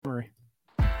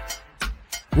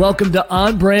Welcome to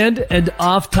On Brand and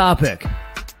Off Topic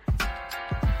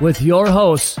with your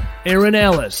hosts, Aaron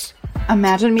Ellis.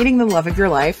 Imagine meeting the love of your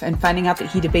life and finding out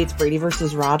that he debates Brady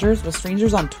versus Rodgers with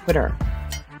strangers on Twitter.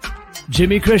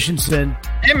 Jimmy Christensen.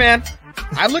 Hey, man.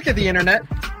 I look at the internet.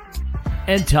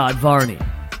 And Todd Varney.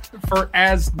 For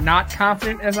as not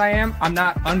confident as I am, I'm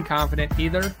not unconfident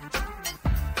either.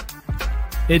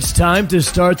 It's time to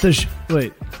start the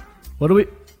Wait, what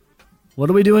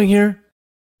are we doing here?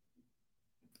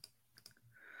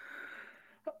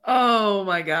 Oh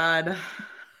my God.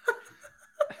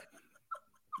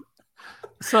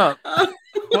 What's up?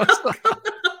 What's up?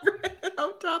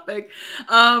 Off topic.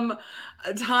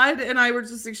 Todd and I were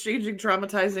just exchanging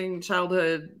traumatizing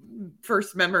childhood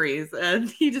first memories, and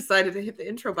he decided to hit the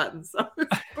intro button. So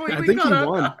I think he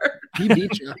won. He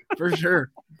beat you for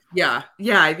sure. Yeah,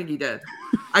 I think he did.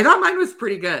 I thought mine was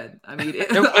pretty good. I mean,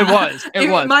 it was.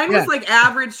 Mine was like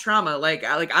average trauma. Like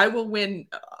I will win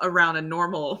around a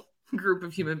normal group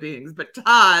of human beings, but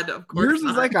Todd, of course, yours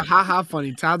is like a haha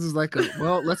funny. Todd's is like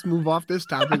well, let's move off this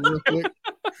topic real quick.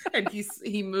 And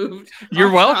he moved.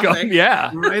 You're welcome. Topic.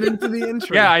 Yeah, right into the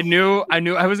intro. Yeah, I knew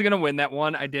I was gonna win that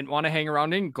one. I didn't want to hang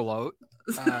around and gloat,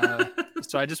 so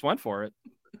I just went for it.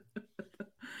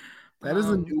 That is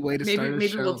a new way to start a show.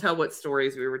 Maybe we'll tell what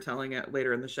stories we were telling it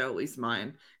later in the show, at least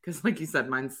mine. Because like you said,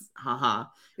 mine's haha.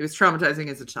 It was traumatizing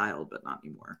as a child, but not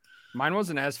anymore. Mine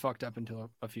wasn't as fucked up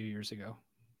until a few years ago.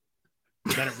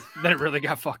 Then it really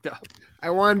got fucked up. I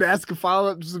wanted to ask a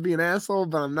follow-up just to be an asshole,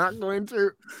 but I'm not going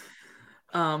to.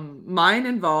 Mine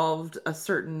involved a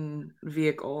certain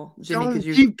vehicle. Jimmy, don't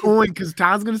keep going, because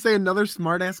Todd's going to say another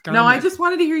smart-ass comment. No, I just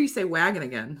wanted to hear you say wagon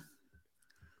again.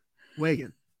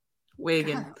 Wagon.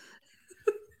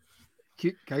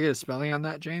 Can I get a spelling on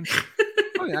that, James?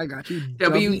 Oh, yeah, I got you.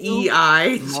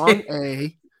 W-E-I-G-O-N.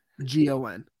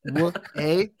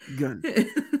 Wagon.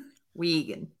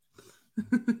 Wagon.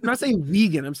 I'm not saying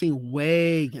vegan. I'm saying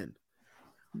wagon.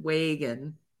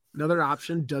 Wagon. Another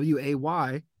option,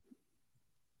 W-A-Y-G-O-N.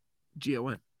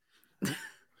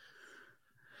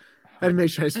 I'd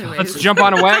make sure I spell Let's jump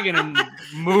on a wagon and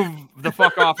move the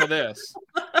fuck off of this.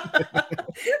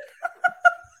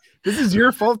 This is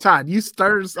your fault, Todd. You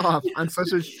started us off on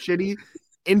such a shitty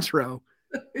intro.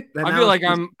 I feel like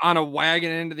I'm on a wagon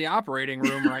into the operating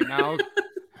room right now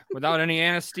without any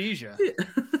anesthesia.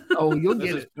 Oh, you'll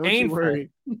get it. Don't you worry.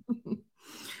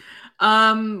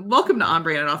 Welcome to On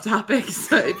Brand and Off Topic.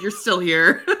 So if you're still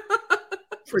here.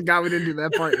 Forgot we didn't do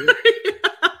that part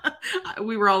yet.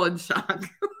 We were all in shock.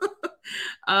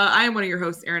 I am one of your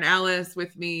hosts, Aaron Ellis.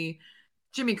 With me,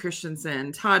 Jimmy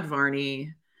Christensen, Todd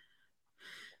Varney.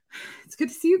 It's good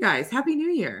to see you guys. Happy New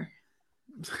Year.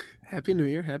 Happy New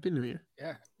Year. Happy New Year.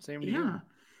 Yeah, same to you.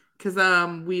 Because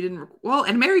we didn't. Well,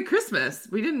 and Merry Christmas.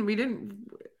 We haven't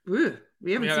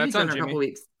seen each other in a couple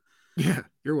weeks. Yeah,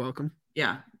 you're welcome.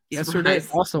 Yeah. Yesterday,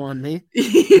 also on me.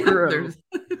 Yeah,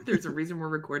 there's a reason we're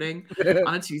recording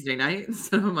on a Tuesday night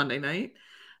instead of a Monday night.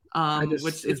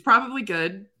 Which it's probably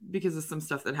good because of some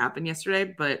stuff that happened yesterday.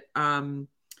 But yeah,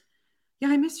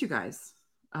 I missed you guys.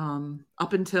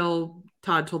 Up until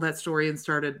Todd told that story and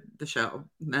started the show,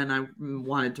 and I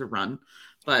wanted to run,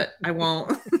 but I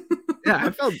won't. Yeah,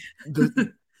 I felt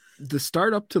the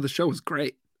start up to the show was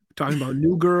great. Talking about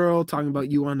New Girl, talking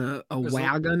about you on a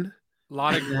wagon. A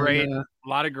lot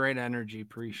of great energy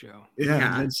pre-show.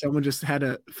 Yeah. And then someone just had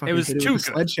a fucking it was hit too with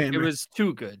a good. sledgehammer. It was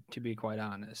too good, to be quite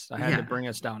honest. I had to bring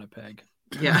us down a peg.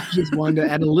 Yeah. I just wanted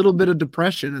to add a little bit of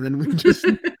depression, and then we just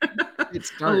a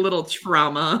little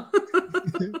trauma.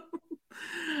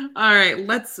 All right,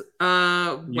 let's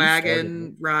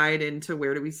wagon ride into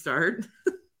where do we start?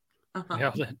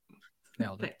 Nailed it.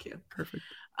 Thank you. Perfect.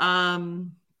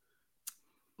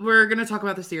 We're going to talk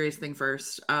about the serious thing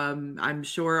first. I'm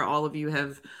sure all of you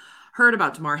have heard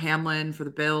about Damar Hamlin for the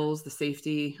Bills, the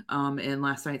safety in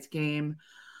last night's game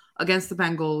against the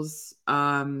Bengals.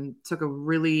 Took a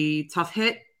really tough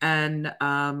hit and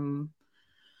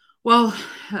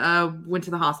went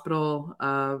to the hospital.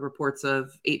 Reports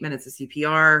of 8 minutes of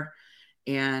CPR,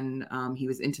 and he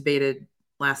was intubated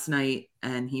last night,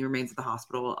 and he remains at the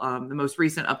hospital. The most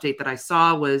recent update that I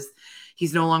saw was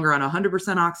he's no longer on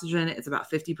 100% oxygen. It's about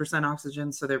 50%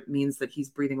 oxygen. So that means that he's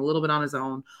breathing a little bit on his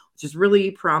own, which is really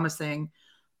promising,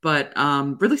 but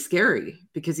really scary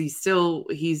because he's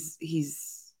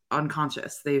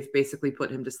unconscious. They've basically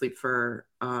put him to sleep for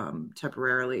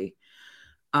temporarily,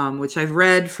 which I've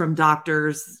read from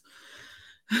doctors,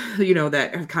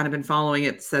 that have kind of been following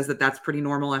it, says that that's pretty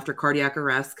normal after cardiac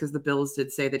arrest, because the Bills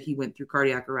did say that he went through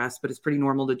cardiac arrest, but it's pretty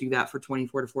normal to do that for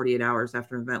 24 to 48 hours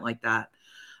after an event like that,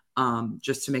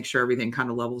 just to make sure everything kind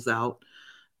of levels out.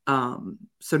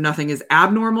 So nothing is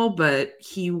abnormal, but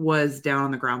he was down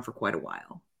on the ground for quite a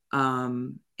while.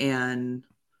 And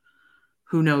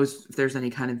who knows if there's any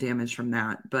kind of damage from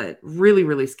that, but really,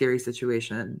 really scary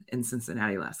situation in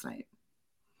Cincinnati last night.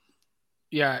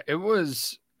 Yeah, it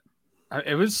was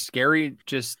scary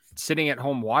just sitting at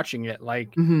home watching it,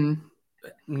 like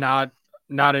not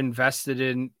invested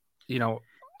in,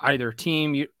 either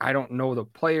team. I don't know the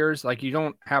players, like you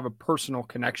don't have a personal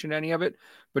connection to any of it,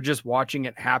 but just watching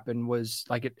it happen was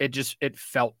like, it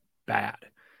felt bad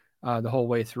the whole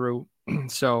way through.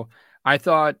 So I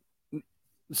thought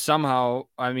somehow,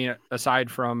 I mean, aside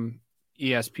from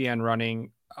ESPN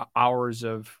running hours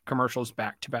of commercials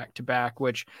back to back to back,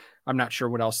 which I'm not sure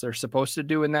what else they're supposed to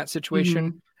do in that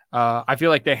situation. I feel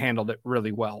like they handled it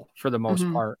really well for the most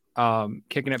part.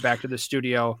 Kicking it back to the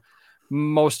studio,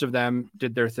 most of them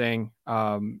did their thing.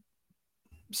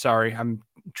 Sorry, I'm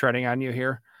treading on you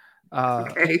here.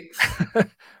 Okay.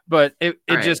 But it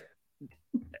just,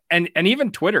 and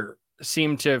even Twitter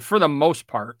seemed to, for the most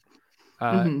part,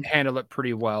 handle it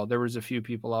pretty well. There was a few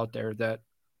people out there that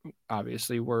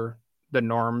obviously were the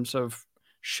norms of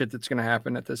shit that's going to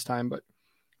happen at this time, but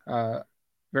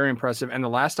very impressive. And the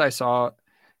last I saw,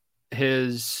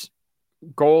 his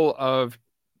goal of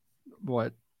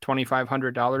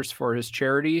 $2,500 for his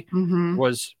charity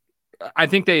was, I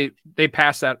think they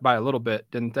passed that by a little bit,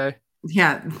 didn't they?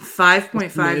 Yeah,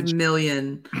 5.5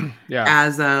 million. Yeah,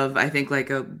 as of I think like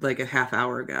a half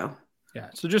hour ago. Yeah,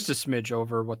 so just a smidge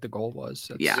over what the goal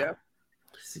was. Yeah.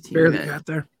 Barely got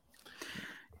there.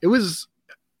 It was,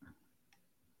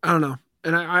 I don't know.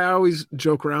 And I always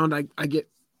joke around.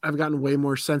 I've gotten way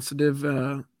more sensitive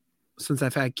since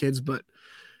I've had kids, but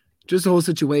just the whole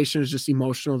situation is just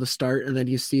emotional to start. And then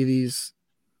you see these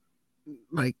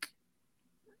like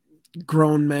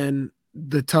grown men,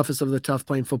 the toughest of the tough,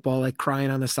 playing football, like crying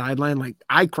on the sideline. Like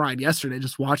I cried yesterday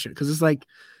just watching it, because it's like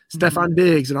Stephon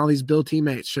Diggs and all these Bill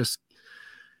teammates. Just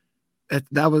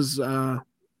that was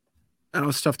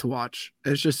tough to watch.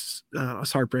 It's just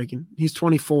it's heartbreaking. He's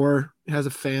 24, has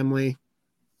a family.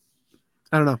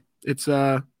 I don't know. It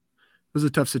was a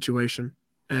tough situation,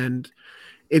 and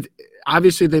it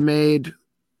obviously they made,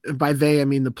 by they I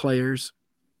mean the players,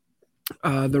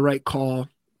 the right call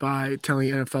by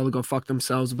telling the NFL to go fuck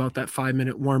themselves about that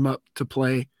 5-minute warm up to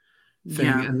play thing.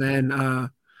 Yeah. And then,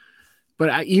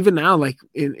 but even now, like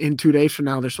in 2 days from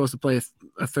now, they're supposed to play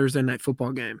a Thursday night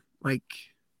football game. Like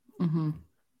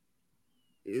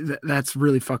that's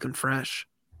really fucking fresh.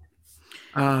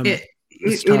 It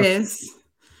is.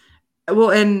 Well,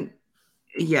 and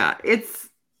yeah, the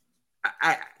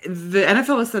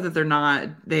NFL has said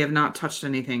that they have not touched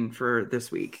anything for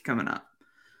this week coming up.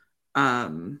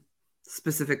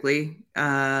 Specifically,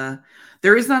 there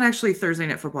is not actually a Thursday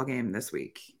night football game this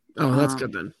week. Oh, that's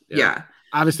good then. Yeah.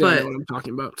 Obviously, I know what I'm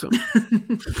talking about. So,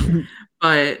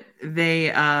 but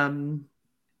they,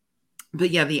 but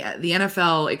yeah, the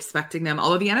NFL expecting them.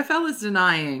 Although the NFL is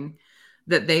denying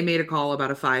that they made a call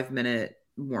about a 5-minute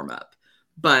warm up,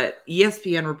 but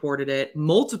ESPN reported it.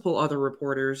 Multiple other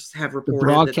reporters have reported.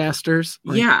 The broadcasters.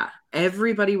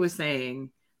 Everybody was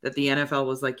saying that the NFL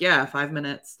was like, 5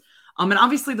 minutes. And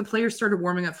obviously the players started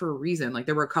warming up for a reason. Like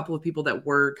there were a couple of people that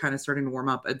were kind of starting to warm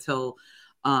up until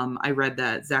I read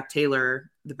that Zach Taylor,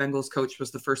 the Bengals coach,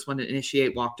 was the first one to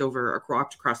initiate, walked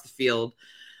across the field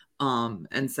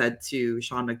and said to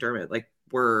Sean McDermott,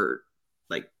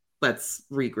 let's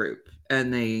regroup.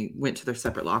 And they went to their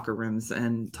separate locker rooms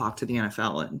and talked to the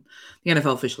NFL, and the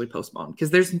NFL officially postponed,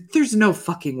 because there's no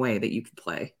fucking way that you could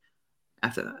play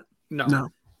after that. No.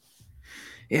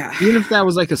 Yeah. Even if that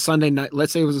was like a Sunday night,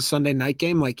 let's say it was a Sunday night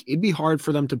game, like it'd be hard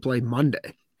for them to play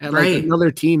Monday at like another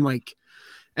team. Like,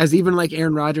 as even like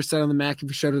Aaron Rodgers said on the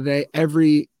McAfee show today,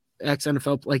 every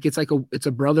ex-NFL, like it's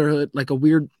a brotherhood, like a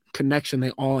weird connection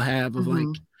they all have of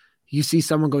like, you see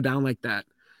someone go down like that.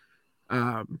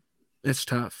 It's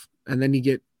tough. And then you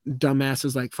get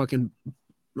dumbasses like fucking,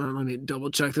 let me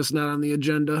double check this, not on the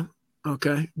agenda.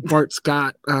 Okay. Bart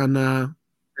Scott on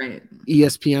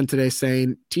ESPN today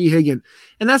saying T. Higgins.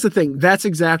 And that's the thing. That's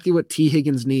exactly what T.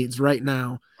 Higgins needs right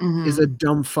now is a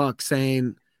dumb fuck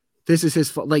saying this is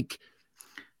his fault. Like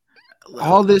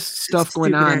all this stuff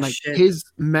going on, like shit. His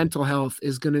mental health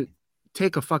is going to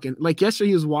take a fucking, like yesterday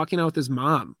he was walking out with his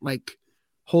mom, like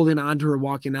holding on to her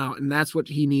walking out. And that's what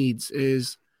he needs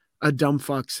is a dumb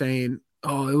fuck saying,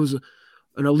 oh, it was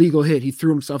an illegal hit. He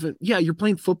threw himself in. Yeah, you're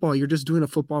playing football. You're just doing a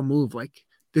football move. Like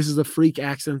this is a freak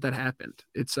accident that happened.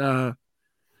 It's I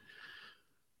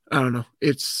don't know.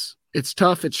 It's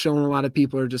tough. It's showing a lot of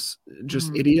people are just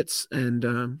idiots. And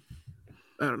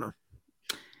I don't know.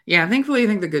 Yeah, thankfully, I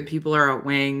think the good people are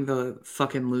outweighing the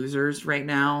fucking losers right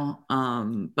now.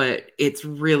 But it's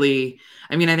really,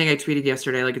 I mean, I think I tweeted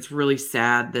yesterday, like, it's really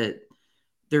sad that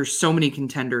there's so many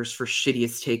contenders for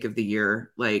shittiest take of the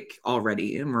year, like,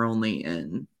 already, and we're only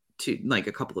in like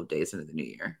a couple of days into the new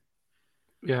year.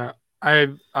 Yeah, I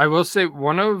will say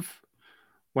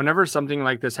whenever something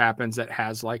like this happens that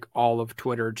has like all of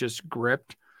Twitter just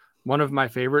gripped, one of my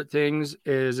favorite things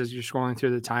is as you're scrolling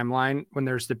through the timeline when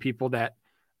there's the people that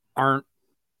aren't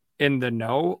in the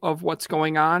know of what's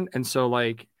going on. And so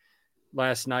like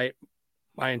last night,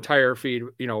 my entire feed,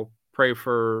 pray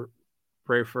for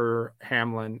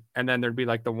Hamlin. And then there'd be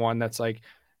like the one that's like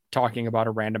talking about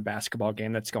a random basketball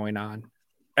game that's going on.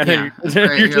 And then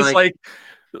you're just like,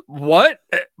 what?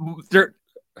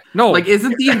 No, like,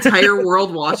 isn't the entire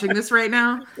world watching this right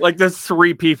now? Like the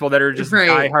 3 people that are just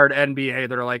diehard NBA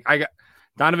that are like,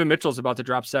 Donovan Mitchell's about to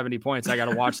drop 70 points. I got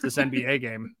to watch this NBA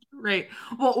game. Right.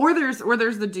 Well, or there's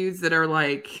the dudes that are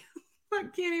like, I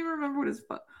can't even remember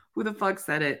who the fuck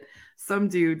said it. Some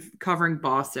dude covering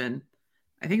Boston,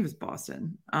 I think it was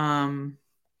Boston,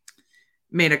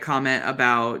 made a comment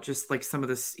about just like some of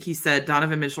this. He said,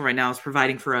 Donovan Mitchell right now is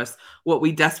providing for us what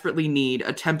we desperately need,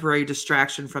 a temporary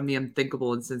distraction from the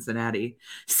unthinkable in Cincinnati.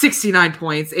 69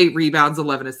 points, 8 rebounds,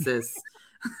 11 assists.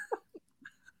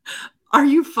 Are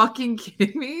you fucking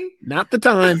kidding me? Not the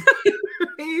time.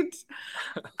 Right?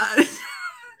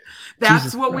 That's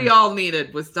Jesus what Christ. We all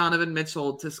needed was Donovan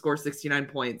Mitchell to score 69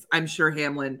 points. I'm sure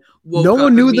Hamlin woke up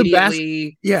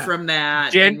immediately from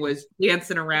that and was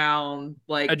dancing around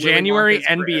like a January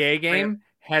NBA game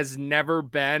has never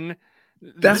been.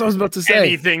 That's what I was about to say.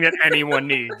 Anything that anyone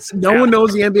needs. No one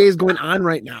knows the NBA is going on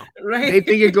right now. Right? They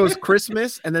think it goes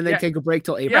Christmas and then they take a break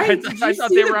till April. Yeah, I thought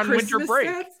they were on winter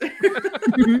break.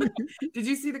 Did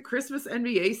you see the Christmas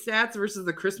NBA stats versus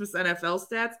the Christmas NFL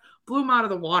stats? Blew them out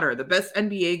of the water. The best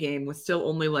NBA game was still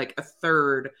only like a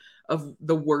third of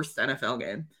the worst NFL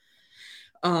game.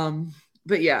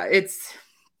 But yeah,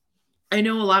 I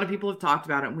know a lot of people have talked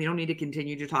about it, and we don't need to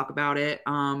continue to talk about it.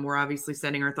 We're obviously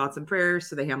sending our thoughts and prayers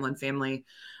to the Hamlin family.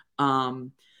 But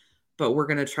we're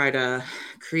going to try to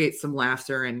create some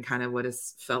laughter and kind of what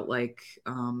has felt like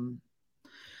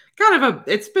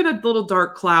it's been a little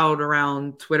dark cloud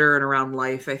around Twitter and around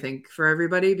life, I think, for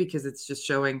everybody, because it's just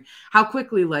showing how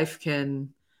quickly life can,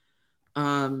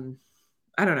 I don't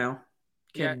know,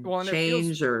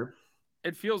 change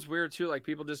it feels weird too. Like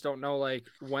people just don't know, like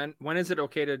when is it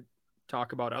okay to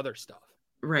talk about other stuff,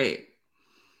 right?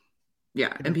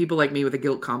 Yeah, and people like me with a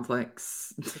guilt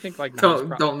complex, I think, like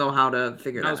don't know how to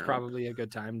figure that out. That was probably a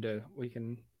good time we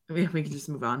can just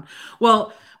move on.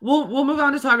 Well, we'll move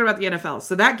on to talking about the NFL.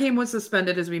 So that game was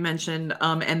suspended, as we mentioned,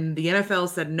 and the NFL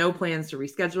said no plans to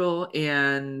reschedule,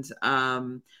 and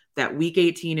that Week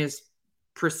 18 is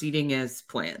proceeding as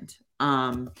planned.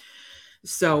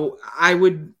 So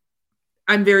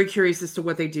I'm very curious as to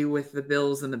what they do with the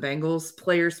Bills and the Bengals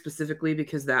players specifically,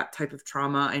 because that type of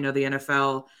trauma, I know the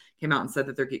NFL came out and said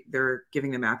that they're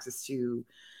giving them access to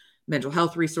mental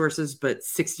health resources, but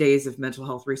 6 days of mental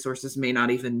health resources may not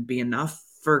even be enough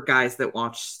for guys that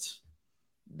watched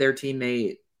their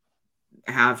teammate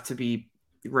have to be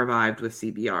revived with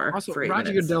CPR. Also,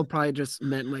 Roger Goodell probably just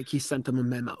meant like he sent them a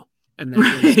memo. And then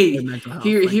mental health,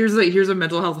 here's a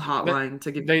mental health hotline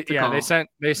to give. Call.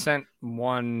 They sent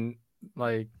one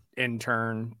like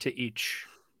intern to each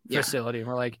facility. And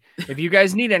we're like, if you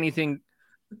guys need anything,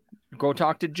 go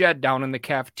talk to Jed down in the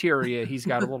cafeteria. He's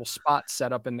got a little spot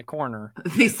set up in the corner.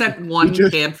 They sent one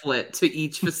pamphlet to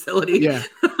each facility. Yeah.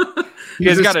 You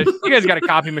guys got a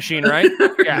copy machine, right?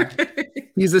 Yeah.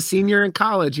 He's a senior in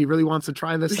college. He really wants to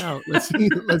try this out. Let's see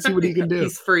what he can do.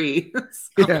 He's free.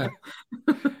 So. Yeah.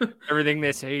 Everything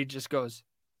they say just goes.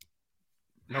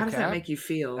 No How does cap? That make you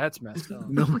feel? That's messed up.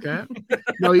 No cap?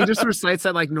 No, he just recites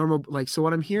that like normal, like, so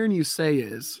what I'm hearing you say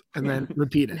is, and then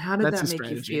repeat it. And how did That's that make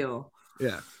strategy. You feel?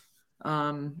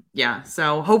 Yeah.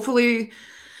 So hopefully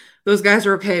those guys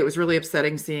are okay. It was really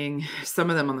upsetting seeing some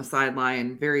of them on the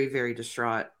sideline, very, very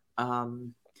distraught. But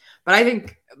I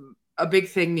think a big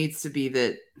thing needs to be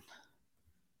that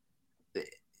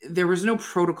there was no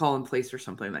protocol in place for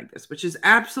something like this, which is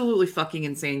absolutely fucking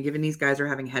insane given these guys are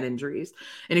having head injuries.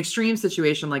 An extreme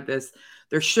situation like this,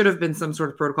 there should have been some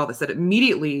sort of protocol that said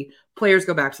immediately players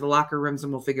go back to the locker rooms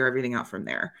and we'll figure everything out from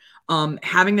there.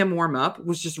 Having them warm up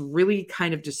was just really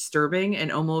kind of disturbing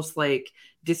and almost like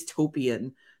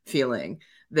dystopian feeling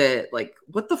that like,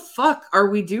 what the fuck are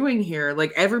we doing here?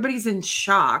 Like everybody's in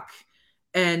shock.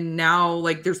 And now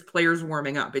like there's players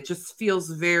warming up. It just feels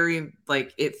very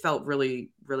like it felt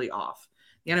really, really off.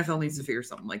 The NFL needs to figure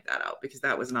something like that out because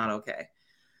that was not okay.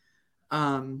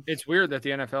 It's weird that the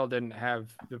NFL didn't have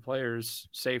the players'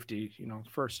 safety,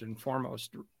 first and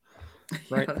foremost,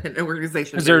 right? Yeah, an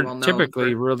organization because they're well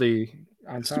typically really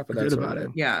on top of that. Good about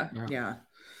it. Yeah.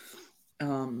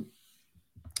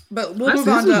 But we'll move this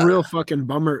on is to a real fucking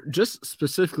bummer, just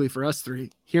specifically for us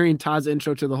three. Hearing Todd's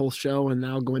intro to the whole show and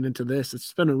now going into this,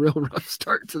 it's been a real rough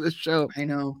start to this show. I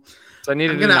know. So I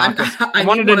needed to knock us. I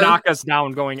wanted to knock us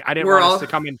down. Going, I didn't want us to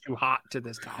come in too hot to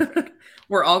this topic.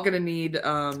 We're all gonna need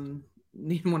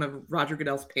one of Roger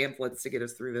Goodell's pamphlets to get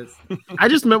us through this. I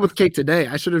just met with Kate today.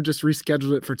 I should have just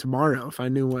rescheduled it for tomorrow if I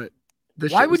knew what.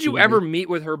 Why would you ever meet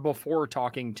with her before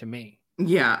talking to me?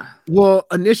 Yeah. Well,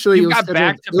 initially it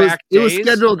was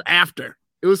scheduled after.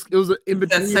 It was in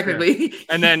between. That's technically.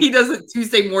 And then he does it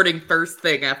Tuesday morning first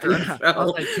thing after the show. I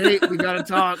was like, Kate, we gotta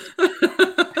talk.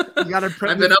 You gotta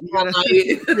prep. I've been up all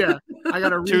night. Yeah, I got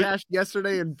to rehash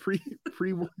yesterday and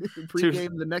pre-game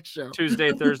the next show.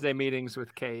 Tuesday, Thursday meetings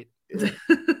with Kate.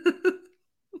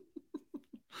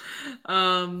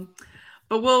 But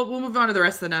we'll move on to the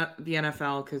rest of the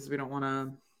NFL because we don't want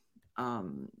to.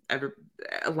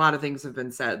 A lot of things have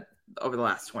been said over the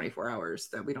last 24 hours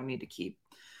that we don't need to keep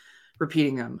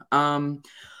repeating them.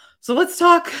 So let's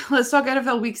talk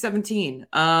NFL Week 17.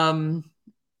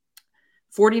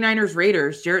 49ers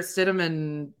Raiders, Jarrett Stidham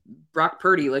and Brock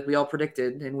Purdy, like we all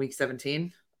predicted in Week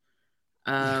 17.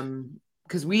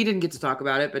 Because we didn't get to talk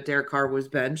about it, but Derek Carr was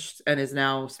benched and is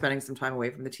now spending some time away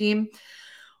from the team.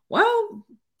 Well,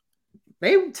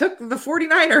 they took the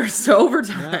 49ers to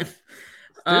overtime.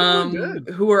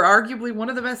 Who are arguably one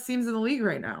of the best teams in the league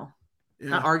right now. Yeah.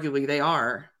 Not arguably, they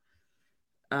are.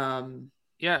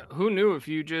 Yeah, who knew if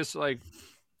you just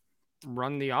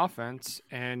run the offense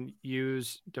and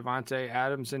use Devontae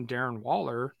Adams and Darren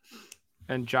Waller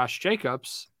and Josh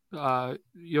Jacobs,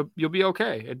 you'll be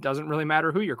okay. It doesn't really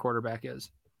matter who your quarterback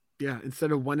is. Yeah,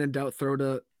 instead of when in doubt, throw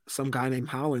to some guy named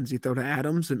Hollins, you throw to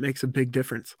Adams. It makes a big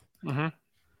difference. Mm-hmm.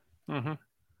 Mm-hmm.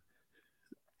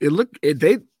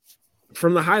 They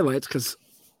from the highlights, because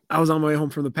I was on my way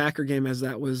home from the Packer game as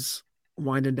that was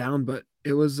winding down, but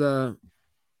it was it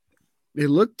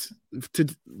looked to,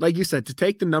 like you said, to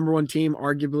take the number one team,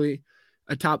 arguably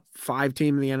a top 5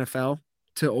 team in the NFL,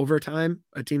 to overtime,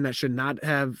 a team that should not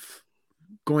have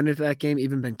going into that game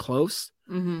even been close,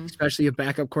 especially a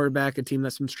backup quarterback, a team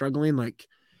that's been struggling. Like,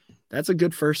 that's a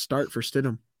good first start for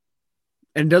Stidham,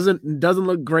 and doesn't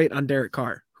look great on Derek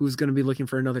Carr, who's going to be looking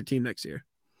for another team next year.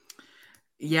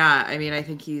 Yeah, I mean, I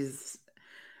think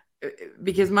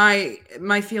because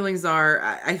my feelings are,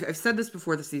 I've said this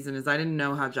before the season, is I didn't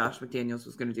know how Josh McDaniels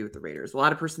was going to do with the Raiders. A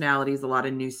lot of personalities, a lot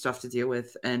of new stuff to deal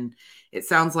with, and it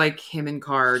sounds like him and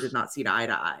Carr did not see eye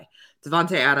to eye.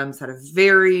 Devontae Adams had a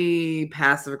very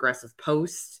passive-aggressive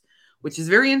post, which is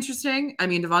very interesting. I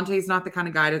mean, Devontae is not the kind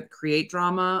of guy to create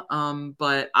drama,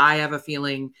 but I have a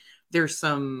feeling there's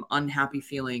some unhappy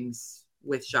feelings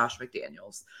with Josh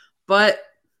McDaniels. But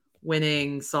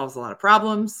winning solves a lot of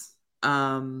problems.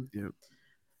 Yep.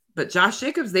 But Josh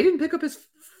Jacobs, they didn't pick up his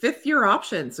 5th-year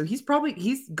option, so he's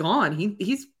gone.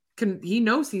 He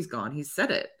knows he's gone. He said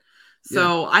it.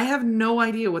 So I have no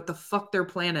idea what the fuck their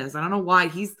plan is. I don't know why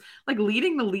he's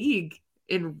leading the league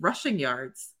in rushing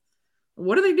yards.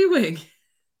 What are they doing?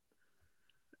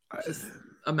 Just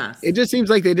a mess. It just seems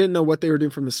like they didn't know what they were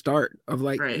doing from the start of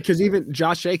right. Because even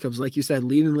Josh Jacobs, like you said,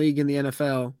 leading the league in the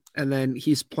NFL, and then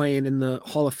he's playing in the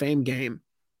Hall of Fame game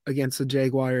against the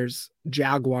Jaguars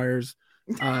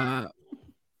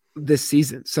this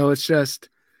season. So it's just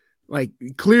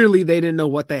clearly they didn't know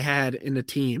what they had in the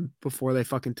team before they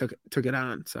fucking took it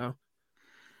on. So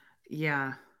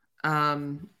yeah. A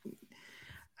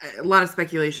lot of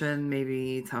speculation,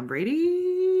 maybe Tom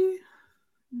Brady.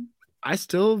 I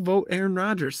still vote Aaron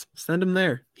Rodgers. Send him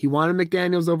there. He wanted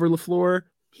McDaniels over LaFleur.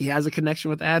 He has a connection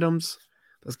with Adams.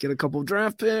 Let's get a couple of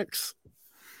draft picks.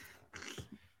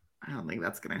 I don't think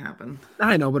that's going to happen.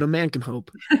 I know, but a man can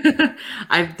hope.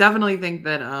 I definitely think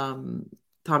that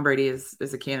Tom Brady is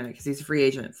a candidate because he's a free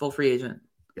agent, full free agent.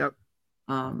 Yep.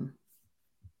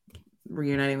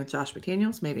 Reuniting with Josh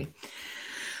McDaniels, maybe.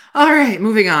 All right,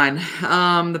 moving on.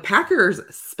 The Packers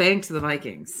spanked the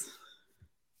Vikings.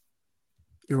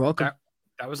 You're welcome.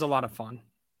 That was a lot of fun.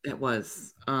 It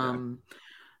was.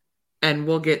 And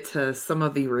we'll get to some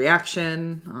of the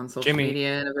reaction on social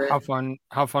media. How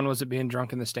fun was it being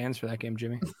drunk in the stands for that game,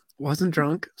 Jimmy? Wasn't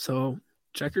drunk, so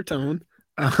check your tone.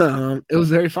 It was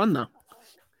very fun, though.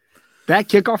 That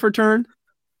kickoff return,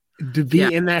 to be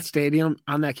in that stadium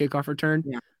on that kickoff return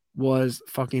was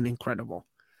fucking incredible.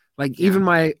 Even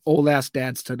my old ass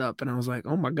dad stood up, and I was like,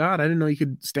 "Oh my God, I didn't know you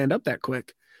could stand up that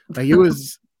quick." It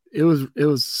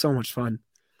was so much fun.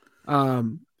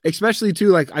 especially too,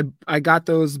 like I got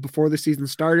those before the season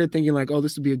started thinking like, oh,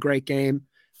 this would be a great game.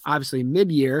 Obviously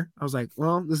mid-year, I was like,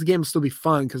 well, this game will still be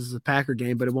fun because it's a Packer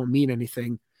game, but it won't mean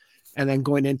anything. And then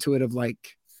going into it of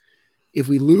like, if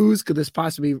we lose, could this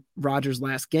possibly be Rodgers'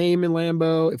 last game in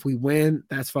Lambeau? If we win,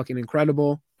 that's fucking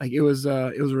incredible. Like it was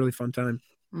a really fun time.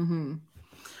 Mm-hmm.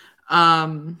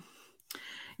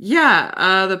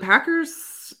 The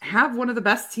Packers have one of the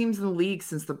best teams in the league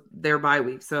since their bye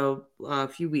week. So a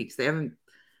few weeks. They haven't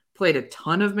played a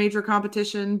ton of major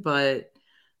competition, but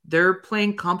they're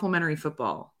playing complementary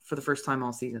football for the first time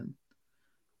all season.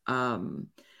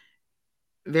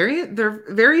 They're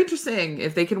very interesting.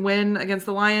 If they can win against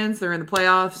the Lions, they're in the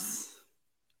playoffs,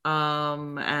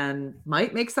 and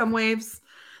might make some waves.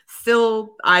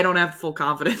 Still, I don't have full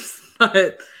confidence,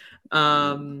 but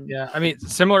yeah, I mean,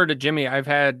 similar to Jimmy, I've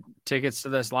had tickets to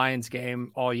this Lions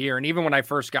game all year, and even when I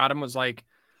first got them, was like,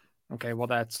 okay, well,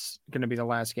 that's going to be the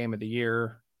last game of the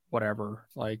year, whatever.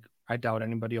 Like, I doubt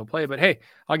anybody will play, but hey,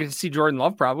 I'll get to see Jordan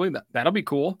Love probably. That'll be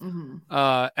cool.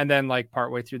 Mm-hmm. And then like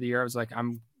partway through the year, I was like,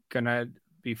 I'm gonna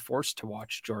be forced to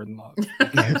watch Jordan Love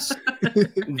because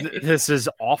this is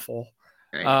awful.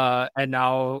 Right. And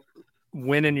now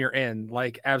winning you're in,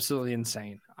 like, absolutely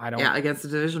insane. Against the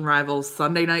division rivals,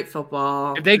 Sunday Night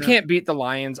Football. If they can't beat the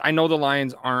Lions, I know the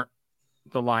Lions aren't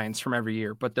the Lions from every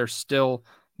year, but they're still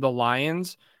the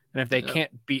Lions. And if they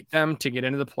can't beat them to get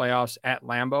into the playoffs at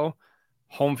Lambeau,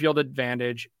 home field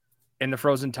advantage in the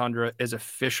frozen tundra is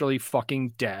officially fucking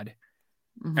dead.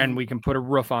 Mm-hmm. And we can put a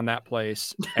roof on that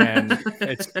place. And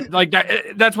it's like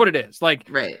that. That's what it is. Like,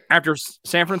 right after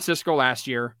San Francisco last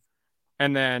year,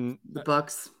 and then the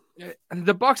Bucks,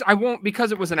 I won't,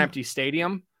 because it was an empty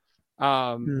stadium.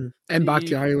 And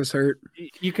Bakhtiari was hurt.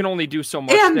 You can only do so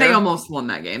much. And they almost won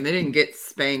that game. They didn't get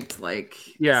spanked like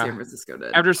San Francisco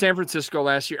did. After San Francisco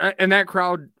last year, and that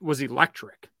crowd was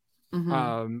electric.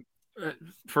 Mm-hmm.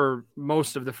 For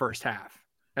most of the first half,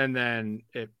 and then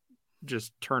it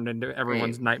just turned into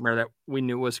everyone's nightmare that we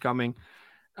knew was coming.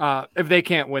 If they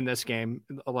can't win this game,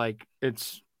 like,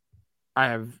 I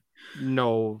have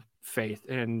no faith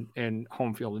in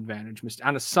home field advantage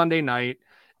on a Sunday night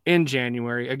in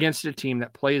January against a team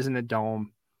that plays in the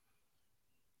dome.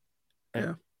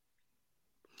 Yeah.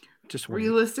 Just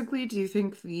realistically, do you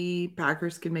think the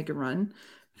Packers can make a run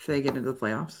if they get into the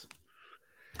playoffs?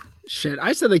 Shit,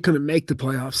 I said they couldn't make the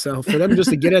playoffs. So for them just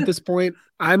to get at this point,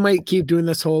 I might keep doing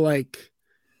this whole like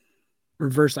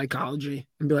reverse psychology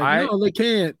and be like, no, they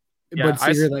can't. Yeah,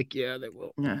 but you're like, yeah, they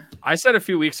will. Yeah. I said a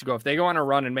few weeks ago, if they go on a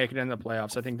run and make it into the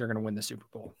playoffs, I think they're going to win the Super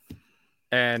Bowl.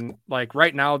 And like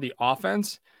right now, the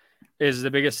offense is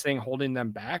the biggest thing holding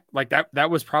them back. Like that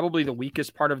was probably the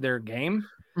weakest part of their game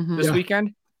this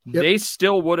weekend. Yep. They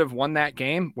still would have won that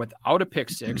game without a pick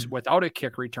six, without a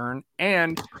kick return,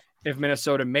 and if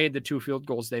Minnesota made the 2 field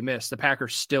goals they missed, the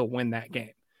Packers still win that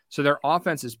game. So their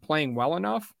offense is playing well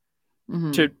enough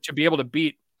to be able to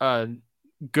beat a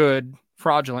good,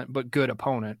 fraudulent, but good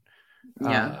opponent.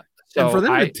 Yeah. And for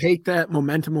them to take that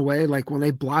momentum away, like when they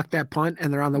block that punt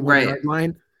and they're on the 1 yard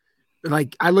line,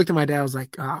 like I looked at my dad, I was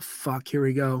like, oh, fuck, here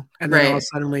we go. And then all of a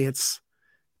sudden it's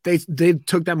they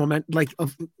took that momentum, like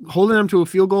holding them to a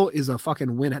field goal is a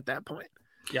fucking win at that point.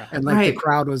 Yeah. And like the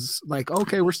crowd was like,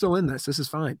 okay, we're still in this. This is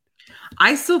fine.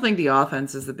 I still think the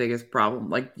offense is the biggest problem.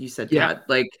 Like you said, Todd,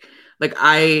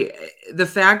 the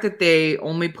fact that they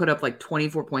only put up like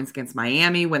 24 points against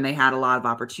Miami when they had a lot of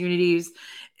opportunities,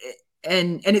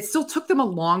 and it still took them a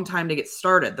long time to get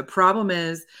started. The problem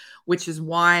is, which is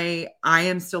why I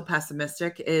am still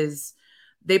pessimistic, is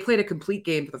they played a complete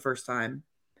game for the first time.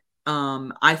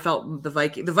 I felt the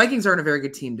Vikings aren't a very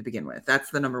good team to begin with. That's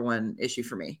the number one issue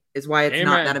for me, is why it's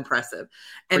not that impressive.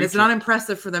 And it's not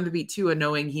impressive for them to beat Tua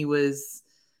knowing he was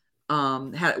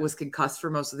concussed for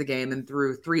most of the game and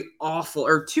threw 2 of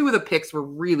the picks were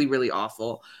really, really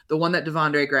awful. The one that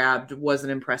Devondre grabbed was an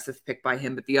impressive pick by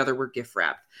him, but the other were gift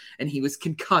wrapped, and he was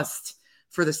concussed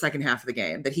for the second half of the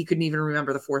game that he couldn't even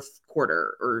remember the fourth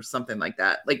quarter or something like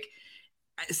that. Like,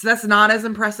 so that's not as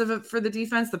impressive for the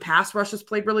defense. The pass rush has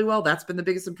played really well. That's been the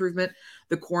biggest improvement.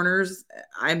 The corners,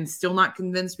 I'm still not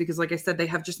convinced because, like I said, they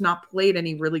have just not played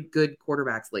any really good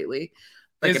quarterbacks lately,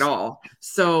 at all.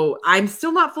 So I'm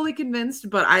still not fully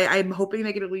convinced, but I'm hoping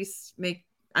they can at least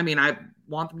I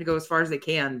want them to go as far as they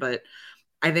can, but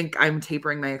I think I'm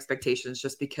tapering my expectations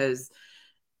just because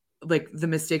like the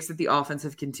mistakes that the offense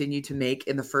have continued to make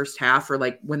in the first half, or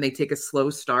like when they take a slow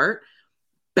start,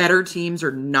 better teams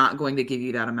are not going to give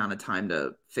you that amount of time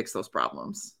to fix those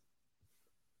problems.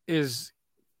 Is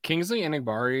Kingsley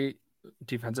Enagbare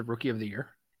Defensive Rookie of the Year?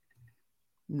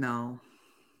 No.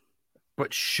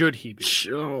 but should he be?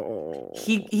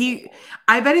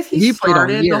 I bet if he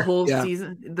started the whole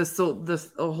season, the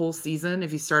whole season,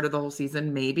 if he started the whole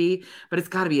season, maybe, but it's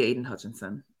got to be Aiden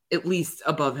Hutchinson, at least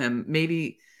above him.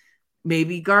 Maybe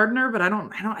Gardner, but I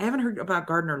haven't heard about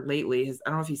Gardner lately. I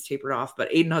don't know if he's tapered off,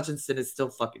 but Aiden Hutchinson is still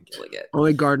fucking killing it.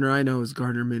 Only Gardner I know is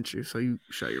Gardner Minshew, so you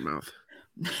shut your mouth.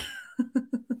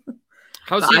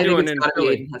 How's he doing in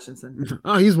Philly?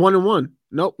 Oh, he's 1-1.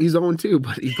 Nope, he's 0-2,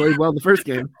 but he played well the first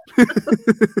game.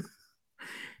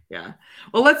 Yeah.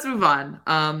 Well, let's move on.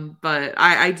 But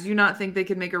I do not think they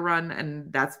can make a run,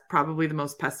 and that's probably the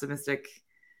most pessimistic.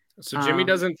 So Jimmy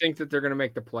doesn't think that they're going to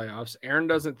make the playoffs. Aaron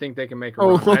doesn't think they can make a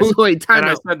run. Wait, time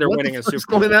out. I said they're winning a Super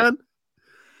Bowl. Going on?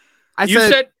 I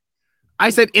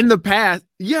said in the past,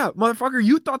 yeah, motherfucker,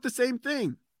 you thought the same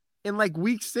thing. In like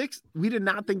week 6, we did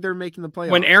not think they were making the playoffs.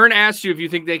 When Aaron asked you if you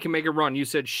think they can make a run, you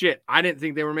said, shit, I didn't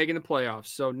think they were making the playoffs,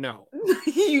 so no.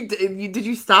 Did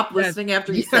you stop listening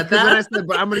after you said that? I said,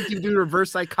 but I'm going to keep doing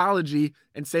reverse psychology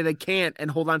and say they can't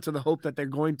and hold on to the hope that they're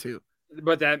going to.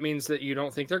 But that means that you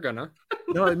don't think they're going to.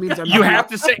 No, it means you have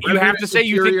to say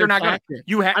you think they're not going to.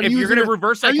 If you're going to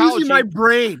reverse psychology. I'm using my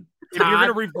brain. If you're going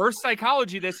to reverse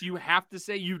psychology this, you have to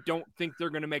say you don't think they're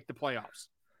going to make the playoffs.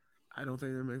 I don't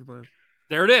think they're going to make the playoffs.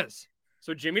 There it is.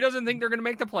 So Jimmy doesn't think they're going to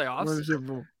make the playoffs.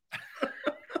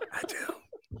 I do.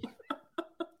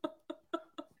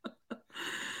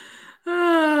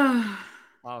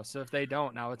 Oh, so if they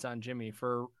don't, now it's on Jimmy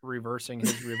for reversing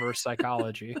his reverse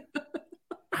psychology.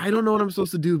 I don't know what I'm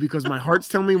supposed to do because my heart's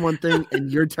telling me one thing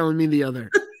and you're telling me the other.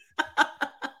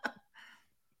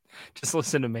 Just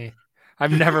listen to me.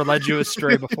 I've never led you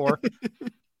astray before.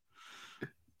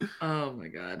 Oh my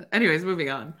God. Anyways, moving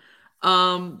on.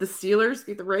 The Steelers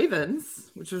beat the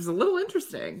Ravens, which was a little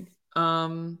interesting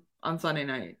on Sunday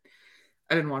night.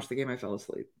 I didn't watch the game. I fell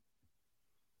asleep.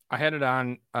 I had it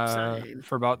on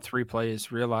for about 3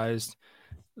 plays, realized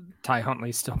Ty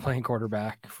Huntley's still playing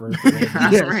quarterback for the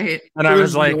Ravens. Yes. Right. And I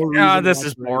was like, this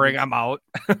is boring. I'm out.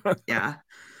 Yeah.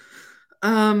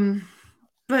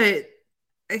 But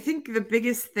I think the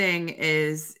biggest thing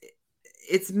is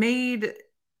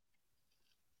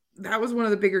that was one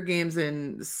of the bigger games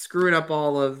and screwed up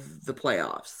all of the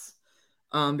playoffs.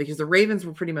 Because the Ravens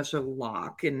were pretty much a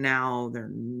lock and now they're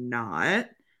not.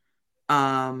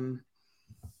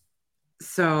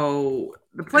 So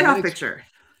the playoff picture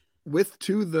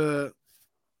they're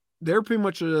pretty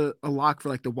much a lock for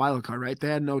like the wild card, right? They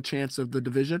had no chance of the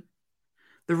division.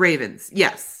 The Ravens.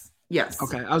 Yes.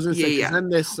 Okay. I was going to say, yeah. Then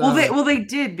this, they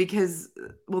did because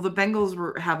the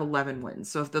Bengals have 11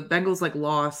 wins. So if the Bengals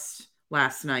lost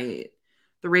last night,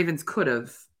 the Ravens could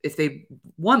have, if they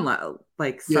won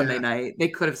Sunday night, they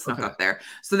could have snuck up there.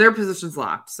 So their position's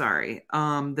locked. Sorry.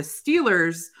 The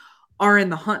Steelers are in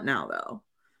the hunt now, though.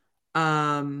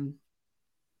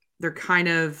 They're kind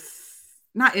of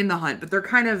not in the hunt, but they're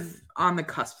kind of on the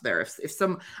cusp there.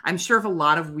 I'm sure if a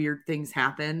lot of weird things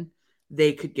happen,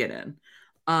 they could get in.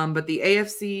 But the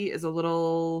AFC is a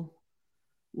little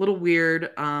weird.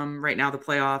 Right now the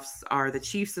playoffs are the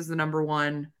Chiefs is the number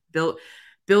 1,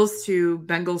 Bills 2,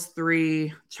 Bengals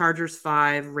 3, Chargers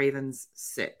 5, Ravens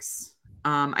 6.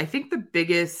 I think the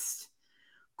biggest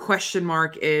question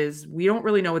mark is we don't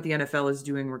really know what the NFL is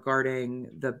doing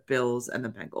regarding the Bills and the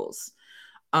Bengals.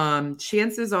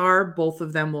 Chances are both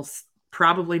of them will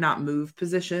probably not move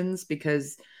positions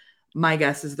because my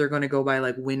guess is they're going to go by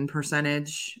win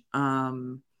percentage.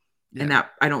 And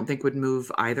that I don't think would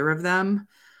move either of them.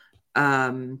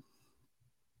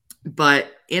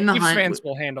 But in the hunt, fans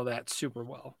will handle that super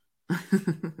well.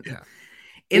 Yeah.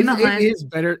 It is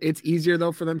better. It's easier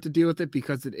though for them to deal with it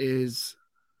because it is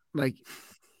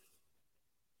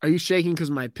are you shaking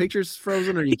because my picture's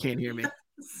frozen or you can't hear me?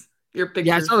 Your picture.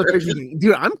 Yeah, I saw the picture.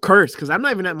 Dude, I'm cursed because I'm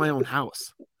not even at my own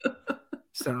house.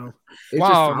 So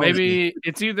wow, maybe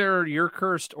it's either you're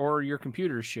cursed or your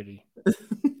computer's shitty.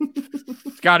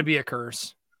 It's got to be a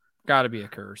curse. Got to be a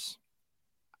curse.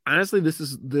 Honestly, this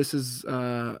is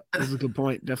a good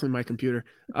point. Definitely my computer.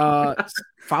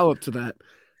 Follow up to that.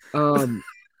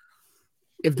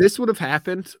 If this would have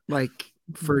happened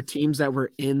for teams that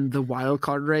were in the wild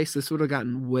card race, this would have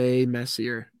gotten way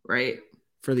messier, right?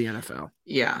 For the NFL.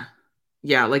 Yeah.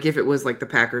 If it was the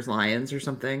Packers Lions or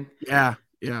something. Yeah.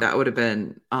 That would have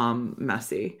been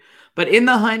messy. But in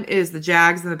the hunt is the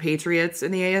Jags and the Patriots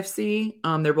in the AFC.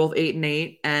 They're both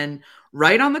 8-8, and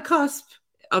right on the cusp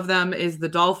of them is the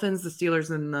Dolphins, the Steelers,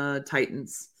 and the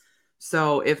Titans.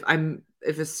 So if the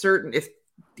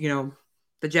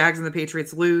Jags and the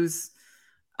Patriots lose,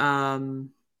 the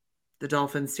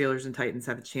Dolphins, Steelers, and Titans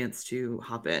have a chance to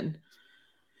hop in.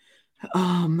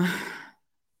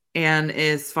 And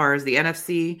as far as the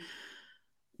NFC,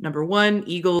 Number 1,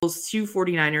 Eagles. 2,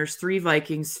 49ers. 3,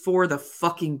 Vikings. 4, the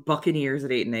fucking Buccaneers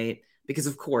at 8-8, because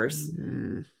of course.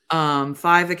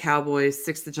 5, the Cowboys.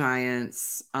 6, the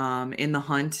Giants. In the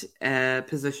hunt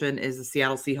position is the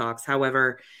Seattle Seahawks.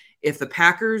 However, if the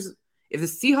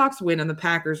Seahawks win and the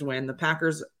Packers win, the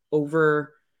Packers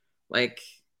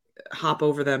hop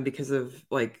over them because of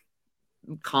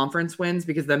conference wins,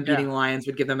 because them beating Lions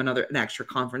would give them an extra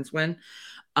conference win.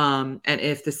 And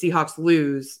if the Seahawks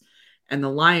lose and the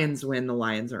Lions win, the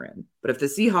Lions are in. But if the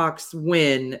Seahawks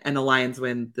win and the Lions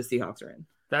win, the Seahawks are in.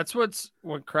 That's what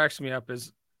cracks me up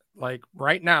is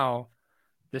right now,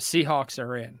 the Seahawks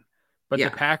are in, but the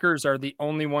Packers are the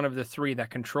only one of the 3 that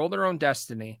control their own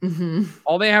destiny. Mm-hmm.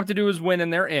 All they have to do is win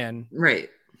and they're in. Right.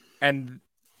 And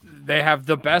they have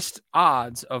the best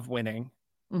odds of winning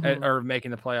or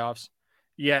making the playoffs,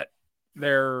 yet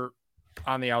they're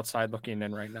on the outside looking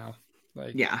in right now.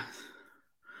 Yeah.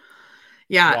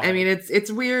 Wow. I mean,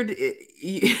 it's weird.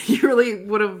 You really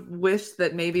would have wished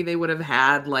that maybe they would have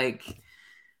had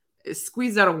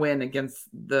squeezed out a win against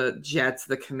the Jets,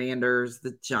 the Commanders,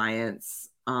 the Giants,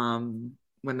 when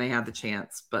they had the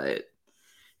chance, but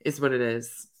it's what it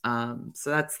is.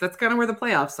 So that's kind of where the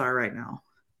playoffs are right now.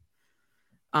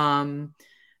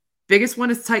 Biggest one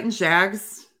is Titans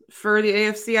Jags for the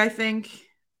AFC, I think.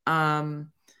 I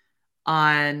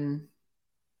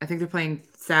think they're playing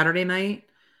Saturday night.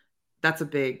 That's a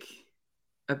big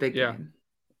game.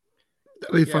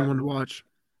 That'll be a fun one to watch.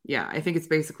 Yeah, I think it's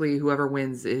basically whoever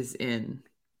wins is in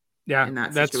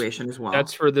that situation as well.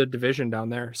 That's for the division down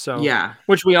there. So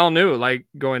which we all knew,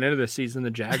 going into the season,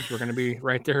 the Jags were going to be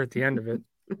right there at the end of it.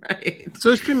 Right. So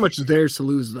it's pretty much theirs to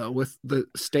lose, though, with the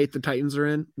state the Titans are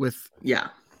in, with Willis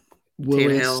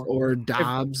Tannehill or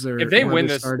Dobbs if they win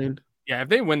this, starting. if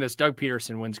they win this, Doug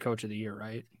Peterson wins Coach of the Year,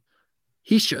 right?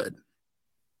 He should.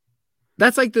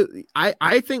 That's I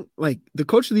think the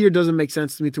Coach of the Year doesn't make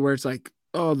sense to me to where it's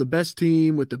the best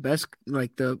team with the best,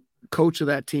 the coach of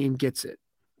that team gets it.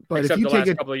 But except if you the take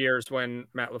last couple of years when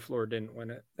Matt LaFleur didn't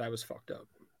win it, that was fucked up.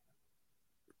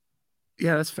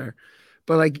 Yeah, that's fair.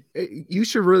 But you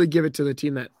should really give it to the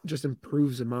team that just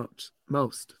improves the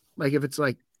most. If it's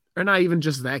or not even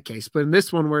just that case, but in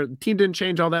this one where the team didn't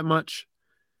change all that much,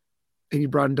 and you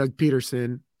brought in Doug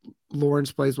Peterson,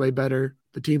 Lawrence plays way better,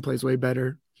 the team plays way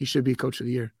better. He should be Coach of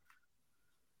the Year.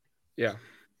 Yeah.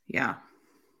 Yeah.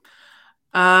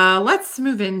 Let's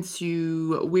move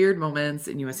into weird moments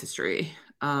in U.S. history.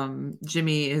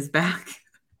 Jimmy is back.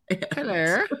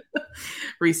 Hello.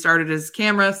 Restarted his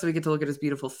camera so we get to look at his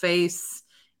beautiful face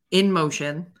in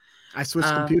motion. I switched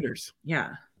computers.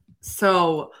 Yeah.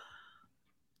 So,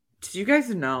 did you guys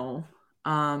know?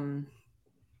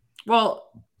 Well,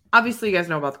 obviously you guys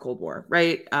know about the Cold War,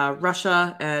 right?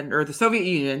 Russia or the Soviet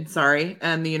Union,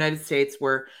 and the United States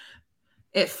were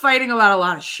fighting about a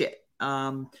lot of shit.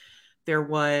 There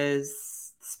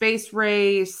was space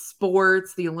race,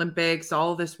 sports, the Olympics,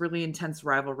 all of this really intense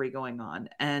rivalry going on.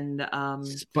 And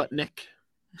Sputnik.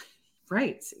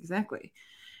 Right, exactly.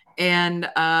 And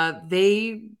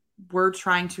they were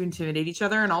trying to intimidate each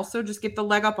other and also just get the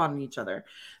leg up on each other.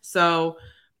 So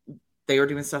they were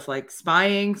doing stuff like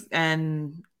spying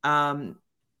and other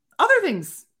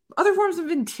things, other forms of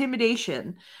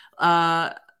intimidation,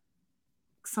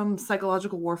 some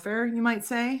psychological warfare, you might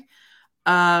say.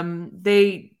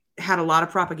 They had a lot of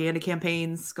propaganda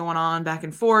campaigns going on back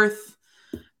and forth.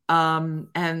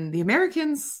 And the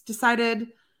Americans decided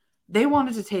they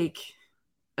wanted to take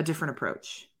a different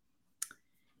approach.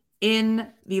 In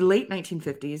the late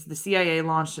 1950s, the CIA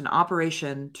launched an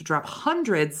operation to drop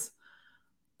hundreds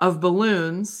of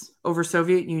balloons over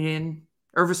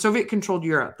Soviet-controlled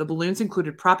Europe. The balloons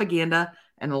included propaganda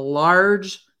and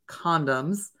large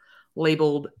condoms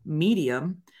labeled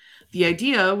medium. The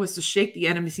idea was to shake the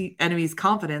enemy's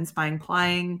confidence by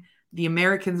implying the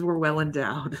Americans were well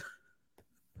endowed.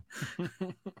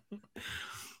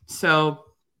 So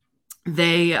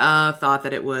they thought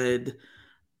that it would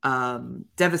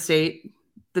devastate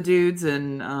the dudes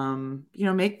and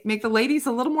make the ladies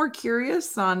a little more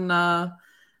curious on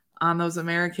those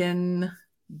American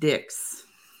dicks.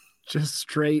 Just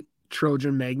straight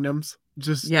Trojan magnums,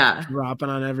 just dropping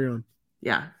on everyone.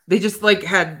 Yeah, they just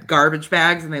had garbage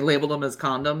bags and they labeled them as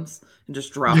condoms and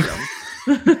just dropped them.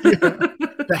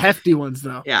 The hefty ones,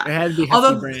 though. Yeah, it had to be hefty.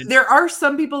 Although brand. There are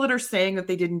some people that are saying that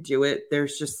they didn't do it.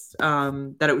 There's just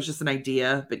that it was just an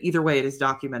idea. But either way, it is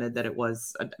documented that it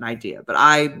was an idea. But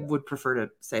I would prefer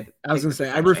to say that. I was going to say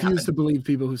I refuse to believe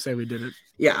people who say we did it.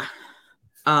 Yeah,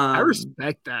 I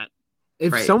respect that.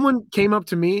 If someone came up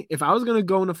to me, if I was going to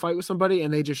go in a fight with somebody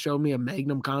and they just showed me a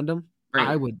Magnum condom,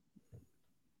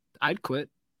 I'd quit.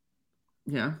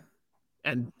 Yeah,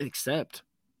 and accept.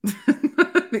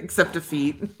 except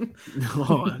defeat.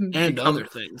 And other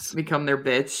things. Become their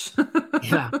bitch.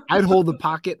 Yeah, I'd hold the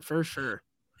pocket for sure.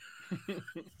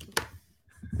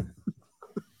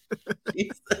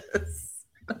 Jesus.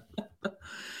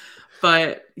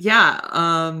 But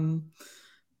yeah,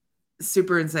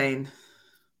 super insane.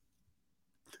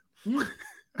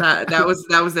 That was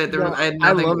it. There was,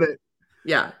 I love it.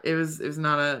 Yeah, it was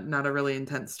not a really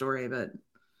intense story, but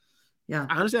yeah.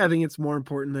 Honestly, I think it's more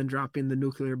important than dropping the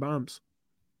nuclear bombs.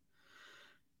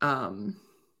 And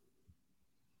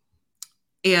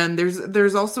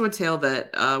there's also a tale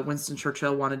that Winston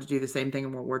Churchill wanted to do the same thing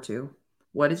in World War II.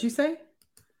 What did you say?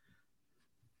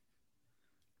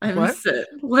 I missed it.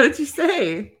 What did you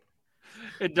say?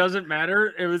 It doesn't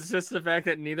matter. It was just the fact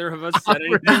that neither of us said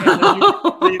anything and then you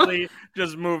completely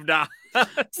just moved on.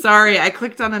 Sorry, I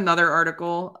clicked on another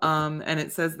article, and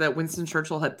it says that Winston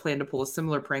Churchill had planned to pull a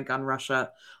similar prank on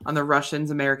the Russians,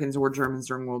 Americans, or Germans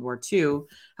during World War II.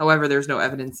 However, there's no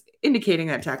evidence indicating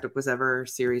that tactic was ever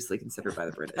seriously considered by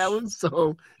the British. That was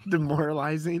so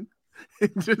demoralizing.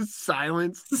 Just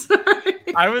silence. Sorry.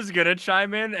 I was gonna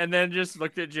chime in and then just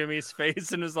looked at Jimmy's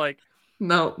face and was like,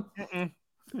 No.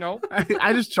 No.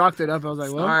 I just chalked it up. I was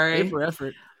like, well, Sorry. pay for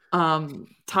effort.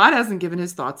 Todd hasn't given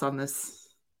his thoughts on this.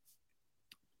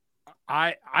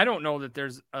 I don't know that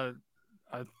there's a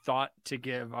thought to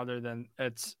give other than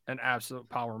it's an absolute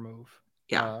power move.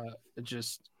 Yeah. It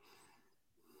just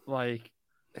like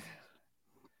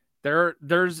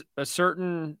there's a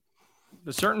certain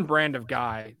brand of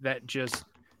guy that just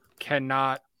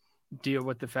cannot deal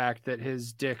with the fact that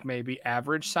his dick may be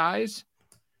average size,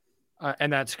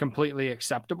 and that's completely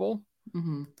acceptable.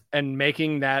 Mm-hmm. And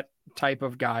making that type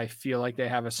of guy feel like they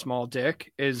have a small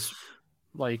dick is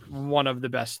like one of the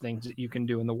best things that you can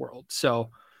do in the world. So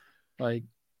like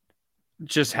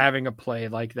just having a play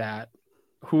like that,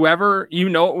 whoever,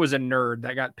 it was a nerd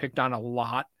that got picked on a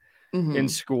lot in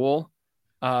school,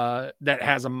 that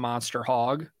has a monster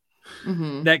hog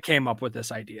that came up with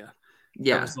this idea.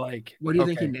 Yeah. It was like, what do you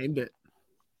think he named it?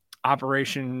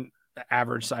 Operation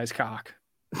Average Size Cock.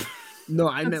 No,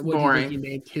 I meant what do you think he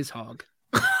named his hog?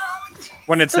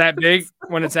 When it's that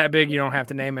big, you don't have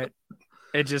to name it.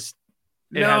 It just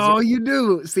you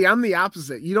do. See, I'm the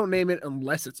opposite. You don't name it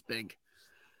unless it's big.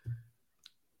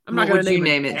 I'm not going to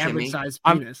name it Jimmy. Size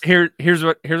penis. Here's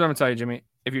what I'm gonna tell you, Jimmy.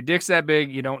 If your dick's that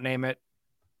big, you don't name it.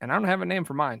 And I don't have a name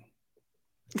for mine.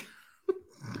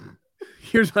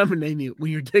 Here's what I'm gonna name you.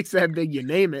 When your dick's that big, you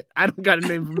name it. I don't got a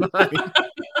name for mine.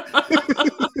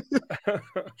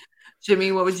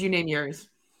 Jimmy, what would you name yours?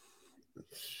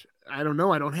 I don't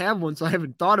know. I don't have one, so I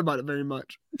haven't thought about it very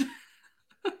much.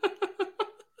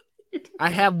 I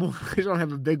have one. I don't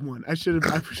have a big one. I should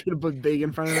have put big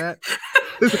in front of that.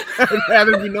 I'd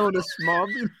rather be known as small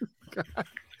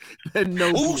than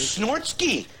no. Oh,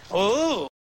 Snortsky. Oh.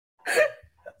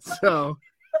 So,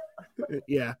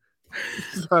 yeah.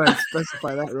 Just thought I'd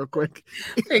specify that real quick.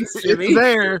 Thanks, Jimmy. It's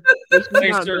there.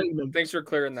 Thanks for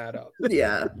clearing that up.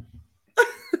 Yeah.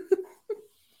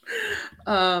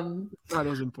 Thought it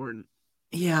was important.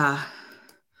 Yeah.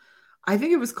 I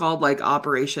think it was called like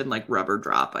Operation like Rubber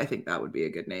Drop. I think that would be a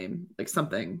good name. Like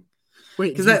something.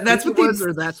 Wait, because that's what it was,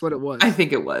 or that's what it was? I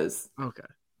think it was. Okay.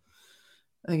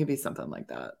 I think it'd be something like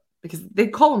that. Because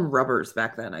they'd call them rubbers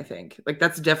back then, I think. Like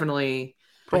that's definitely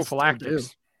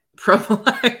prophylactics.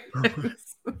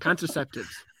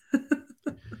 Contraceptives.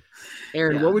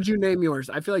 Aaron, what would you name yours?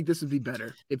 I feel like this would be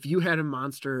better. If you had a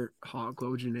monster hog,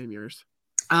 what would you name yours?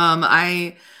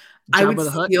 I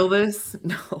would steal this.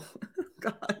 No.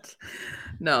 God.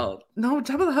 No.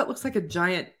 Jabba the Hutt looks like a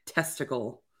giant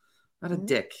testicle, not a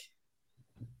dick.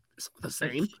 It's the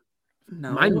same.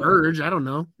 No. Mine merge. I don't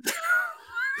know.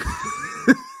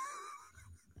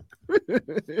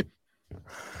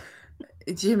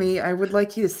 Jimmy, I would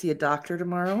like you to see a doctor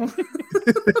tomorrow.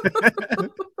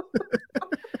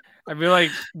 I feel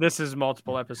like this is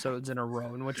multiple episodes in a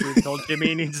row in which we've told Jimmy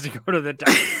he needs to go to the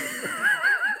doctor.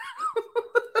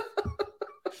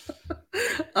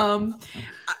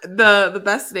 The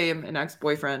best name an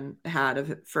ex-boyfriend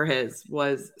had for his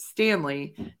was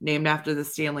Stanley, named after the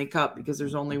Stanley Cup because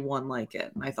there's only one like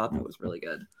it. And I thought that was really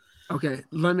good. Okay,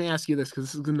 let me ask you this because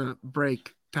this is gonna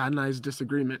break Todd and I's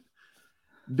disagreement.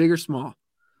 Big or small?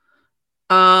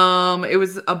 It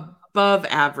was above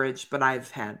average, but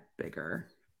I've had bigger.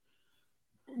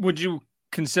 Would you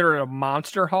consider it a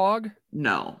monster hog?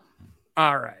 No.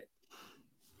 All right.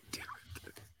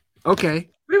 Okay.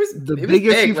 But it was the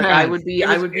biggest big. You've had. I would be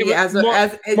as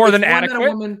more than adequate.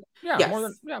 A woman, yeah, yes. More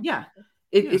than, yeah.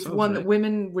 It's so one that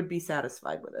women would be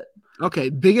satisfied with it. Okay,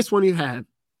 biggest one you had.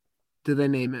 Did they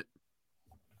name it?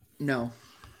 No.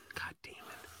 God damn it.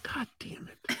 God damn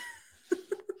it.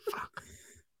 Fuck.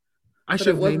 I should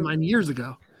have named mine years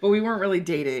ago. But we weren't really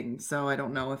dating, so I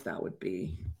don't know if that would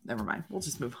be. Never mind. We'll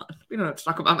just move on. We don't have to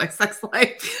talk about my sex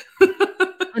life.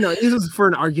 I know. This is for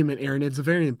an argument, Aaron. It's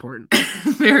very important.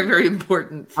 Very, very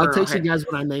important. I'll text you guys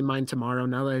when I name mine tomorrow,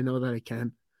 now that I know that I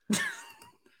can.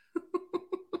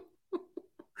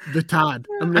 The Todd.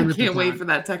 I can't wait for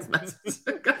that text message.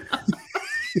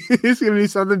 It's going to be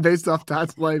something based off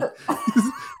Todd's life.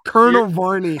 Colonel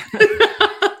Varney.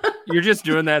 You're just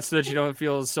doing that so that you don't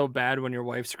feel so bad when your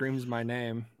wife screams my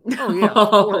name. Oh, yeah, of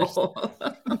course.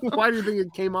 Why do you think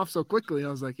it came off so quickly? I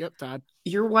was like, yep, Todd.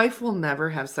 Your wife will never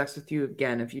have sex with you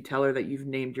again if you tell her that you've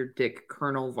named your dick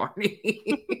Colonel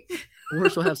Varney. Or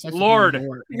she'll have sex Lord.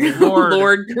 with you more.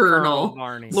 Lord Colonel.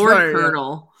 Varney. Lord Sorry,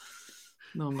 Colonel.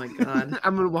 Oh, my God.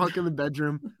 I'm going to walk in the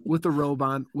bedroom with the robe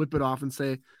on, whip it off, and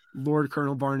say, Lord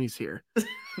Colonel Varney's here.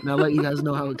 And I'll let you guys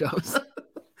know how it goes.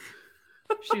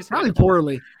 She's probably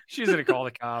poorly. She's going to call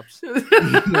the cops.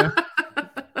 Yeah.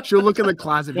 She'll look in the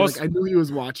closet and be like, I knew he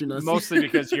was watching us. Mostly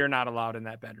because you're not allowed in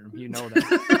that bedroom. You know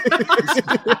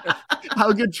that.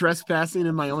 I'll get trespassing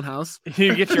in my own house.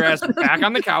 You get your ass back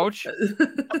on the couch.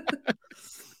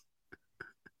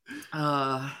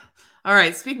 All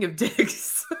right. Speaking of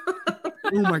dicks.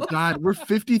 Oh my God. We're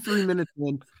 53 minutes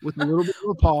in with a little bit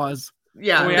of a pause.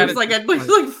 Yeah. There's like a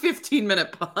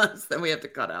 15-minute pause that we have to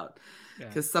cut out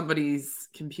because somebody's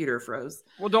computer froze.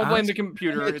 Well, don't blame the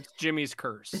computer. It's Jimmy's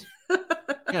curse.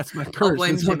 Yeah, it's my curse. I'll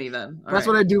blame Jimmy then. That's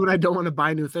what I do when I don't want to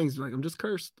buy new things. I'm like, I'm just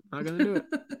cursed. I'm not going to do it.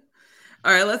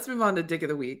 All right, let's move on to Dick of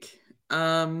the Week.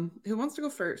 Who wants to go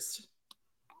first?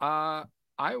 I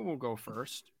will go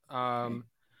first.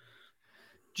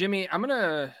 Jimmy,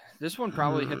 this one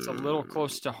probably hits a little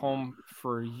close to home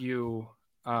for you.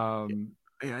 Yeah,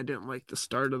 I didn't like the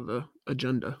start of the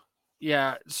agenda.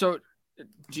 Yeah. So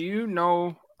do you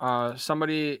know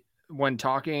somebody when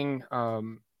talking,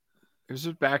 this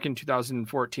was back in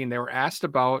 2014, they were asked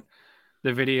about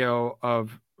the video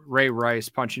of Ray Rice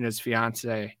punching his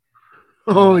fiance.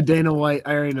 Oh, Dana White.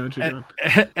 I already know what you're doing.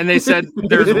 And they said,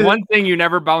 there's one thing you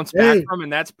never bounce back from,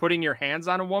 and that's putting your hands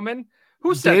on a woman.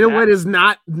 Who said Dana that? White is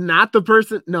not the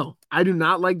person. No, I do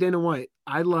not like Dana White.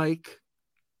 I like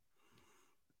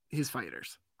his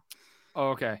fighters. Oh,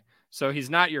 okay. So he's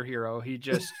not your hero. He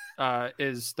just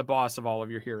is the boss of all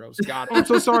of your heroes. Got it. I'm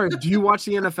so sorry. Do you watch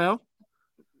the NFL?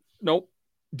 Nope.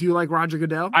 Do you like Roger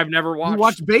Goodell? I've never watched. You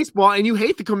watch baseball and you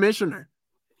hate the commissioner.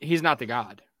 He's not the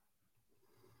god.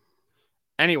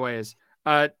 Anyways,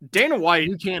 Dana White.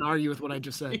 You can't argue with what I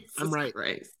just said. Jesus I'm right.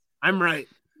 Christ. I'm right.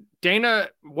 Dana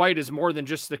White is more than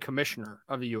just the commissioner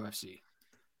of the UFC.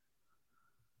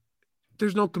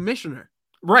 There's no commissioner.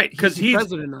 Right, because he's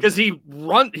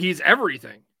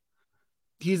everything.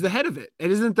 He's the head of it. It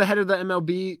isn't the head of the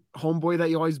MLB homeboy that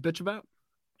you always bitch about.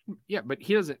 Yeah, but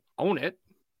he doesn't own it.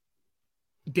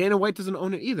 Dana White doesn't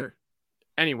own it either.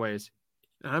 Anyways,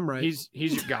 I'm right. He's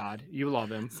your god. You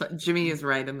love him. So Jimmy is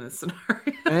right in this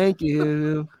scenario. Thank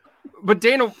you. But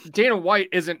Dana White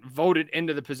isn't voted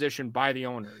into the position by the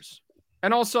owners.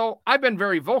 And also, I've been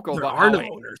very vocal about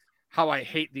how I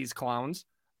hate these clowns.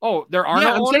 Oh, there are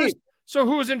no owners? So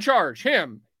who's in charge?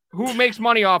 Him. Who makes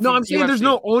money off No, of I'm saying UFC? there's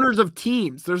no owners of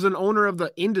teams. There's an owner of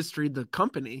the industry, the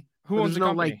company. Who owns the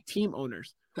company? Like team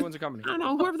owners. Who owns the company? I don't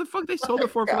know. Whoever the fuck they sold it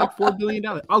for like $4 billion.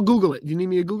 I'll Google it. Do you need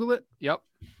me to Google it? Yep.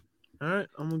 All right.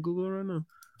 I'm going to Google it right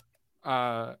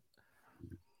now.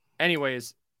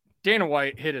 Anyways, Dana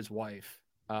White hit his wife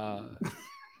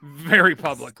very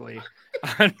publicly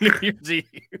on New Year's Eve.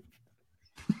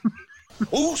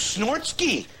 Oh,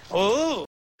 Snortsky. Oh.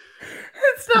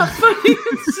 It's not funny.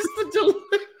 It's just the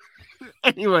delivery.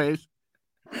 Anyways.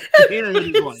 Dana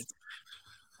hit his wife.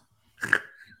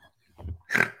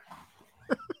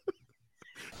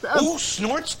 Oh,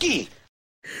 Snortsky.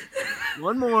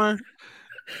 One more.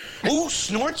 Oh,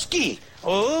 Snortsky.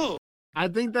 Oh. I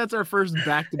think that's our first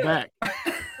back-to-back.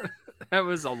 That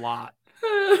was a lot.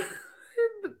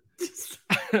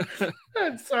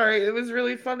 I'm sorry. It was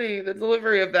really funny, the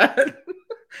delivery of that.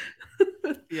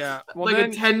 Yeah. Well, like a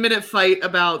 10-minute fight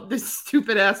about this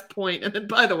stupid ass point. And then,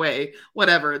 by the way,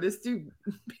 whatever. This dude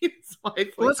beat his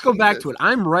wife. Well, let's go back to it.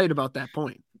 I'm right about that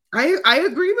point. I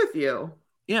agree with you.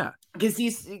 Yeah. Because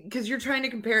you're trying to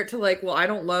compare it to like, well, I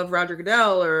don't love Roger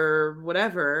Goodell or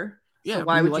whatever. Yeah. So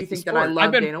why would you think that I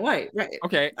love Dana White? Right.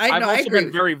 Okay. I've also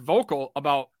been very vocal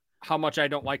about how much I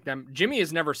don't like them. Jimmy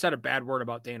has never said a bad word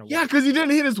about Dana White. Yeah, because he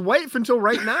didn't hit his wife until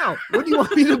right now. What do you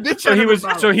want me to bitch at him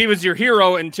about? So he was your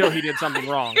hero until he did something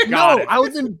wrong. I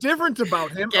was indifferent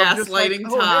about him. Gaslighting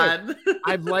Todd. Hey,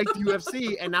 I've liked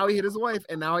UFC, and now he hit his wife,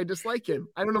 and now I dislike him.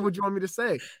 I don't know what you want me to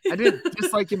say. I didn't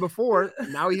dislike him before,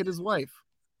 and now he hit his wife.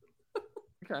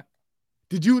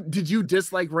 Did you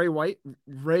dislike Ray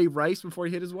Rice before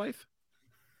he hit his wife?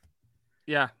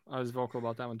 Yeah, I was vocal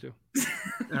about that one too.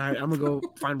 All right, I'm gonna go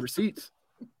find receipts.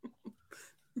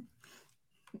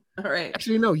 All right.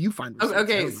 Actually, no, you find receipts.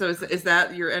 Okay, so is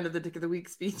that your end of the dick of the week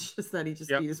speech? Is that he just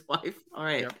beat his wife? All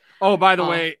right. Yep. Oh, by the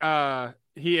way,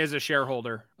 he is a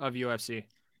shareholder of UFC.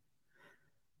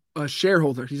 A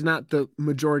shareholder. He's not the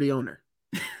majority owner.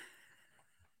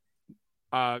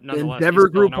 Endeavor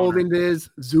Group Holdings is.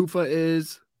 Zuffa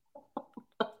is.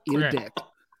 Eat a dick.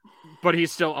 But he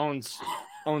still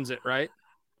owns it, right?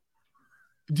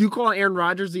 Do you call Aaron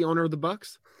Rodgers the owner of the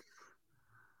Bucks?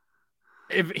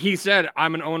 If he said,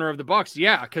 I'm an owner of the Bucks,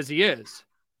 yeah, because he is.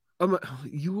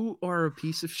 You are a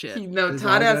piece of shit. No,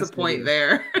 Todd has a point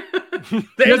there.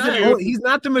 He's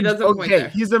not the majority. Okay,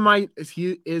 he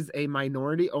is a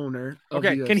minority owner.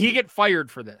 Okay, can he get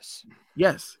fired for this?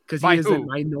 Yes, because he is a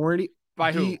minority.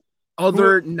 By who?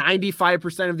 Other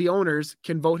 95% of the owners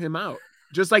can vote him out.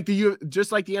 Just like the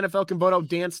NFL can vote out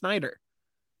Dan Snyder.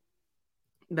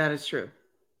 That is true.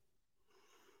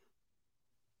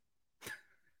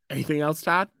 Anything else,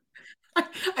 Todd?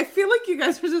 I feel like you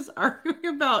guys are just arguing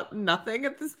about nothing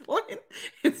at this point.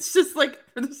 It's just like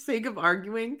for the sake of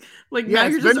arguing. Like now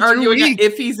you're just arguing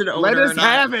if he's an owner. Let us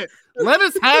have it. Let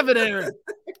us have it, Aaron.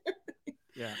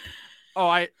 Yeah. Oh,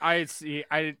 I see.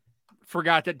 I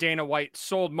forgot that Dana White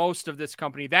sold most of this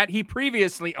company that he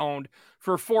previously owned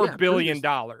for $4 billion.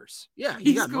 Yeah,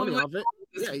 he got money off it.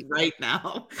 Yeah, right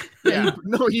now. Yeah,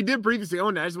 he did previously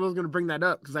own it. I just wasn't going to bring that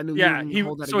up because I knew.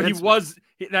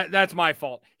 That's my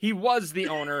fault. He was the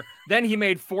owner. Then he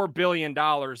made $4 billion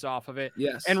off of it.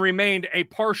 Yes, and remained a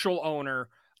partial owner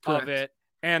of it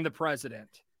and the president.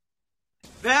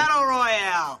 Battle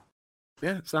Royale.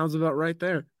 Yeah, sounds about right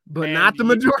there. But not the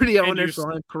majority owner,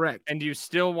 so I'm correct. And you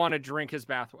still want to drink his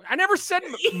bath? I never said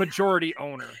majority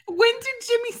owner. When did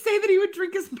Jimmy say that he would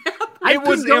drink his bath? I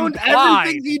condoned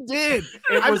everything he did.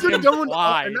 It was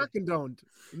implied. Not condoned.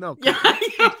 No. Yeah,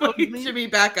 Jimmy,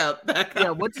 back up. Yeah,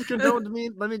 what does condoned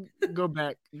mean? Let me go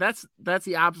back. That's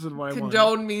the opposite of what I want.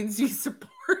 Condone means you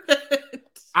support it.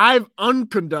 I've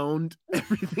uncondoned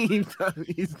everything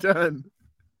he's done.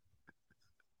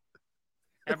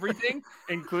 Everything,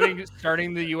 including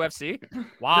starting the UFC.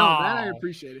 Wow, no, that I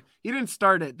appreciate it. He didn't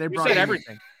start it. You said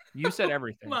everything. You said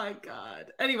everything. My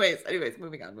God. Anyways,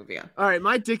 moving on. All right,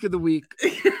 my dick of the week.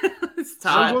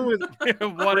 I'm going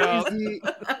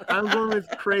with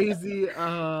crazy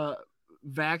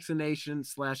vaccination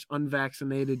 /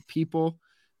 unvaccinated people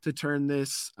to turn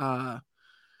this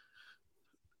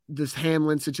this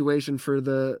Hamlin situation for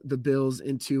the Bills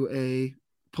into a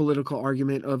political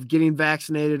argument of getting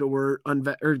vaccinated or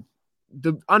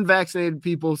the unvaccinated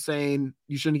people saying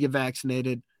you shouldn't get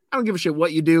vaccinated. I don't give a shit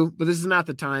what you do, but this is not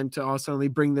the time to all suddenly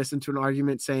bring this into an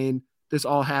argument saying this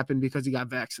all happened because he got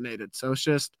vaccinated. So it's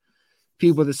just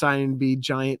people deciding to be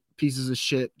giant pieces of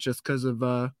shit just because of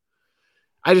I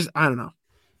don't know.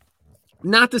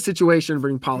 Not the situation to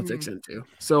bring politics into.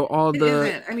 So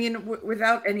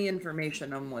without any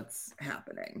information on what's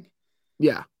happening.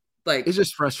 Yeah. Like it's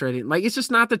just frustrating. Like it's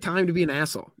just not the time to be an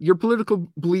asshole. Your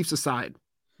political beliefs aside,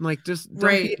 like just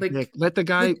don't let the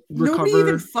guy recover. Nobody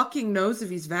even fucking knows if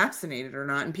he's vaccinated or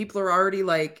not, and people are already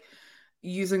like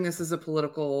using this as a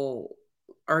political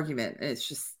argument. And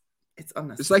it's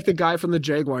unnecessary. It's like the guy from the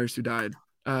Jaguars who died.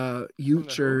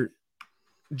 Utes or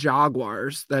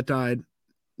Jaguars that died.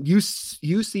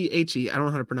 UCHE. I don't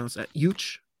know how to pronounce that.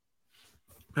 Utes.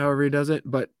 However he does it,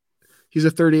 but. He's a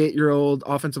 38-year-old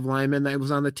offensive lineman that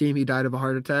was on the team. He died of a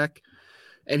heart attack,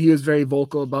 and he was very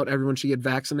vocal about everyone should get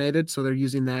vaccinated. So they're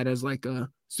using that as like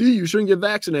you shouldn't get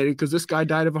vaccinated because this guy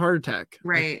died of a heart attack.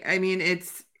 Right. I mean,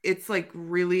 it's like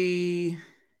really,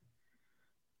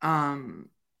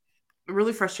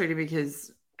 really frustrating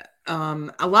because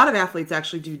a lot of athletes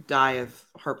actually do die of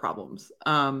heart problems.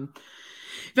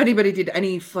 If anybody did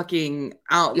any fucking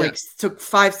took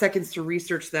 5 seconds to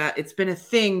research that, it's been a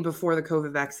thing before the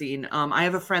COVID vaccine. I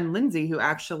have a friend, Lindsay, who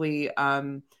actually,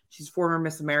 she's former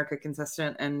Miss America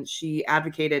contestant, and she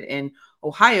advocated in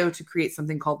Ohio to create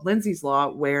something called Lindsay's Law,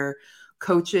 where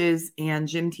coaches and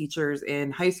gym teachers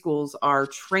in high schools are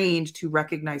trained to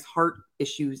recognize heart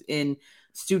issues in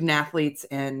student athletes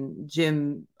and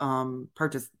gym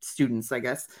students, I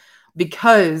guess,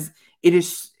 because it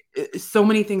is so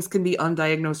many things can be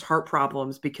undiagnosed heart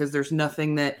problems because there's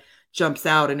nothing that jumps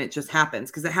out and it just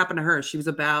happens. Because it happened to her. She was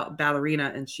a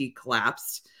ballerina and she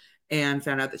collapsed and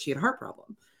found out that she had a heart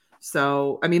problem.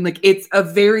 So, I mean, like it's a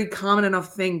very common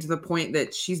enough thing to the point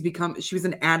that she was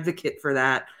an advocate for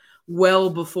that well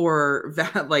before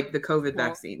that, like the COVID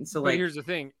vaccine. So here's the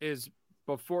thing is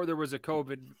before there was a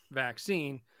COVID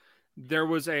vaccine, there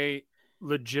was a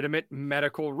legitimate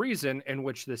medical reason in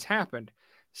which this happened.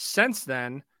 Since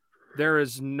then, there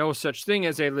is no such thing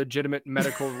as a legitimate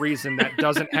medical reason that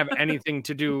doesn't have anything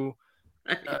to do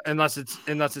unless it's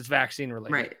vaccine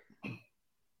related. Right.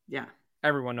 Yeah.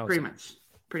 Everyone knows. Pretty much.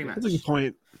 That's a good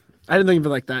point. I didn't think of it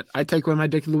like that. I take away my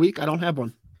dick of the week. I don't have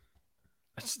one.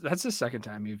 That's the second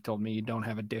time you've told me you don't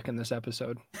have a dick in this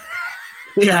episode.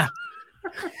 Yeah.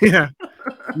 Yeah.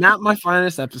 Not my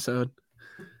finest episode.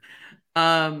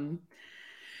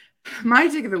 My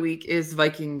dick of the week is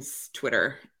Vikings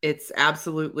Twitter. It's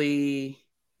absolutely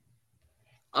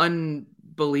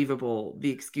unbelievable,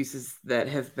 the excuses that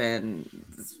have been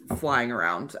flying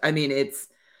around. I mean,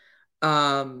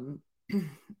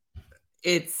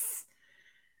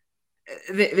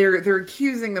 they're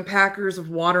accusing the Packers of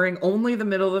watering only the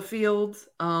middle of the field,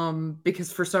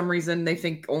 because for some reason they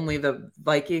think only the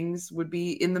Vikings would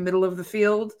be in the middle of the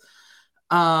field.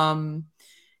 And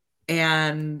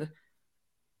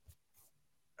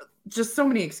just so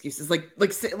many excuses,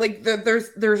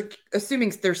 they're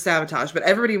assuming there's sabotage, but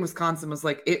everybody in Wisconsin was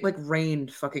like, it like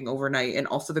rained fucking overnight, and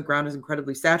also the ground is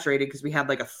incredibly saturated because we had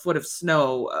like a foot of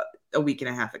snow a week and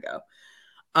a half ago.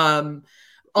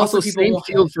 Also people same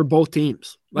field for both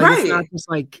teams. Like, right. It's not just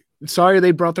like, sorry,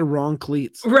 they brought the wrong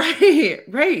cleats.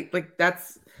 Right. Like,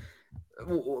 that's,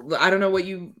 I don't know what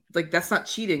you like. That's not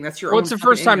cheating. That's your own. It's the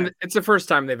first time. It's the first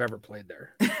time they've ever played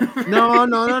there.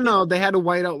 No. They had a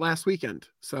whiteout last weekend.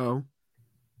 So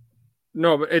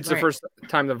no, but it's the first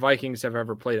time the Vikings have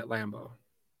ever played at Lambeau.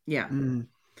 Yeah.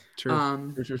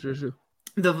 True. True.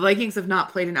 The Vikings have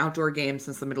not played an outdoor game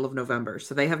since the middle of November,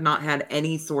 so they have not had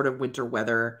any sort of winter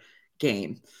weather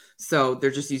game. So they're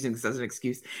just using this as an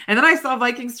excuse. And then I saw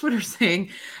Vikings Twitter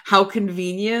saying how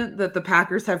convenient that the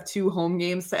Packers have 2 home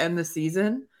games to end the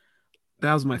season.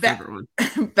 That was my favorite one.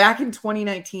 Back in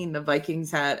 2019, the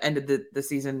Vikings had ended the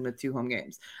season with 2 home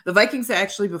games. The Vikings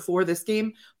actually, before this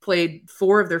game, played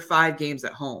 4 of their 5 games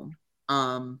at home.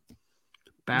 The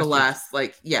last,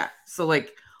 So,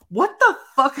 what the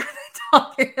fuck are they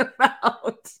talking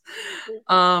about?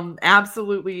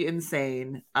 Absolutely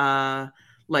insane.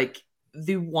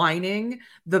 The whining,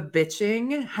 the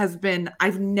bitching has been,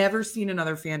 I've never seen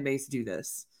another fan base do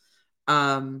this.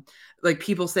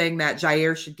 People saying that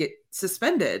Jair should get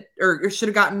suspended or should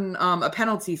have gotten a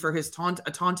penalty for his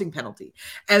taunting penalty,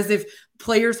 as if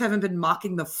players haven't been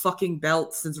mocking the fucking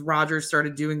belt since Rodgers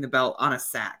started doing the belt on a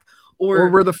sack. Or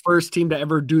we're the first team to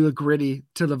ever do the gritty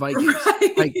to the Vikings.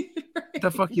 Right,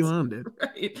 the fuck you on, dude?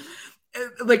 Right.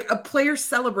 Like, a player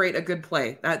celebrate a good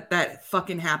play. That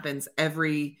fucking happens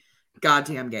every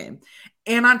goddamn game.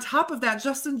 And on top of that,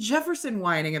 Justin Jefferson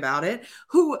whining about it,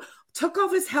 who took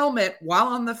off his helmet while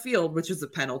on the field, which is a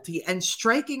penalty, and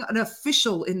striking an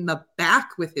official in the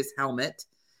back with his helmet,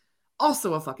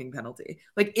 also a fucking penalty.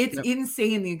 Like, it's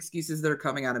insane, the excuses that are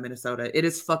coming out of Minnesota. It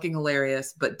is fucking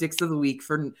hilarious, but dicks of the week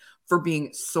for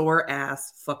being sore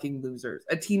ass fucking losers.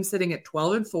 A team sitting at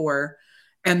 12-4,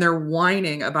 and they're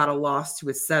whining about a loss to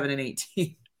a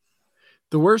 7-18.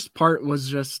 The worst part was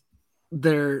just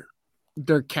their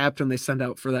captain they sent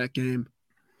out for that game,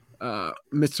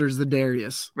 Mr.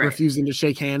 Zadarius, refusing to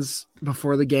shake hands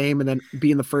before the game and then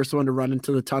being the first one to run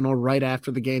into the tunnel right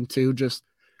after the game too, just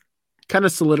kind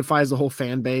of solidifies the whole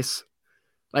fan base.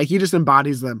 Like, he just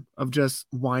embodies them of just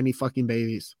whiny fucking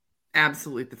babies.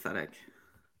 Absolutely pathetic.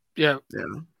 Yeah.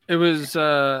 It was,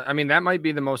 that might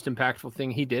be the most impactful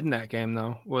thing he did in that game,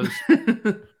 though, was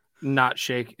not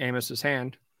shake Amos's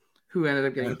hand. Who ended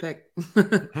up getting a pick.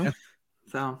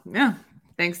 So, yeah.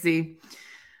 Thanks, Z.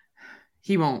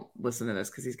 He won't listen to this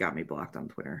because he's got me blocked on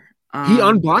Twitter. He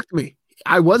unblocked me.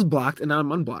 I was blocked, and now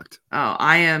I'm unblocked. Oh,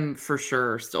 I am for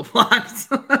sure still blocked.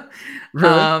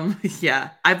 Really?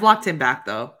 Yeah. I blocked him back,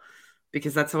 though,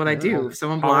 because that's what I do. If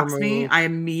someone blocks me, I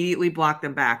immediately block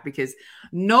them back, because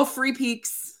no free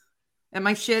peeks at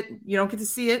my shit. You don't get to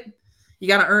see it. You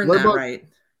got to earn that, right?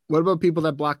 What about people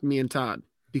that blocked me and Todd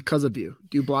because of you?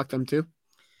 Do you block them too?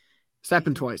 It's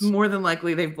happened twice. More than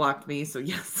likely, they've blocked me, so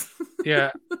yes.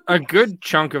 Yeah, a good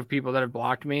chunk of people that have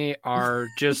blocked me are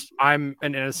just, I'm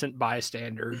an innocent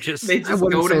bystander. They just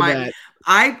go to my. That.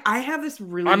 I have this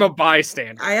really. I'm a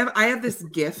bystander. I have this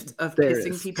gift of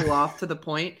pissing people off to the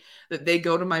point that they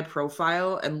go to my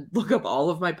profile and look up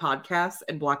all of my podcasts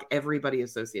and block everybody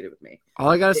associated with me. All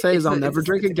I gotta say is I'll never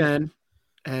drink again,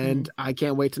 and I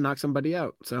can't wait to knock somebody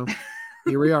out. So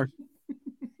here we are.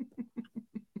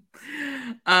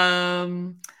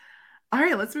 All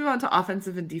right, let's move on to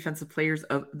offensive and defensive players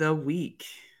of the week.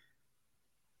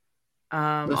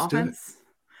 Offense.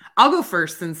 I'll go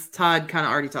first since Todd kind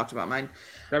of already talked about mine.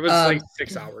 That was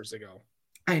 6 hours ago.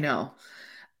 I know.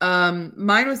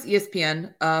 Mine was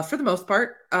ESPN, for the most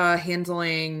part,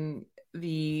 handling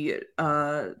the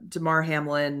DeMar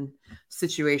Hamlin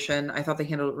situation. I thought they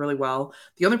handled it really well.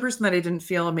 The only person that I didn't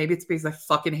feel, and maybe it's because I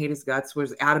fucking hate his guts,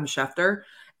 was Adam Schefter.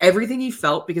 Everything he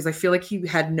felt, because I feel like he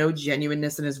had no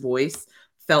genuineness in his voice,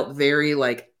 felt very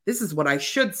like, this is what I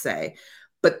should say.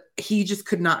 But he just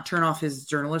could not turn off his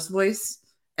journalist voice.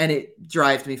 And it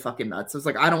drives me fucking nuts. So it's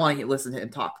like, I don't want to listen to him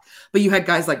talk. But you had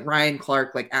guys like Ryan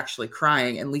Clark, like actually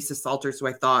crying, and Lisa Salters, who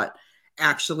I thought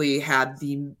actually had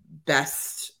the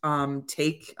best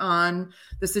take on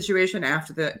the situation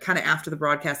after the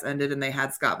broadcast ended and they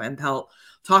had Scott Van Pelt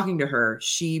talking to her.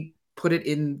 She put it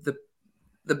in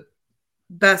the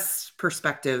best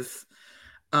perspective,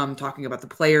 talking about the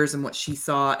players and what she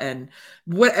saw and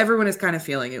what everyone is kind of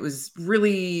feeling. It was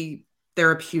really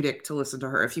therapeutic to listen to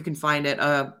her. If you can find it,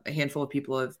 a handful of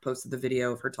people have posted the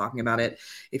video of her talking about it.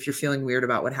 If you're feeling weird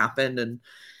about what happened, and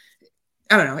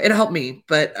I don't know, it helped me.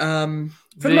 But for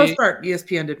the most part,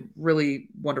 ESPN did really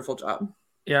wonderful job.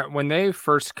 Yeah, when they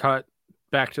first cut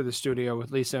back to the studio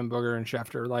with Lisa and Booger and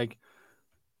Schefter, like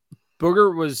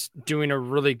Booger was doing a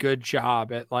really good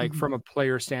job at like from a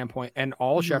player standpoint, and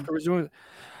all Schefter was doing.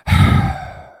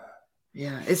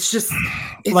 Yeah, it's just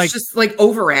like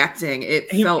overacting. It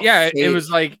felt fake. It was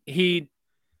like it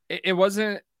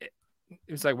wasn't.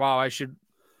 It was like, wow, I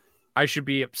should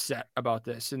be upset about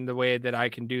this, and the way that I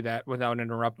can do that without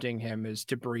interrupting him is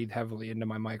to breathe heavily into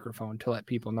my microphone to let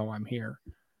people know I'm here.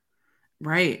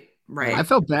 Right. I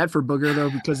felt bad for Booger though,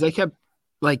 because they kept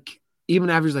like, even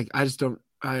after he's like, I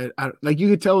like, you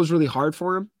could tell it was really hard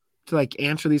for him to like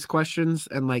answer these questions,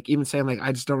 and like even saying like,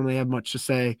 I just don't really have much to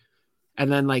say,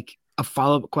 and then like a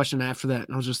follow-up question after that,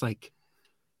 and I was just like,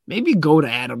 maybe go to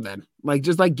Adam then, like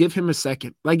just like give him a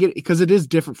second, like because it is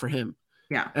different for him.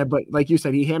 Yeah. But like you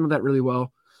said, he handled that really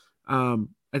well. I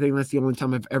think that's the only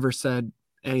time I've ever said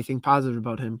anything positive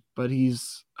about him, but he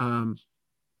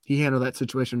handled that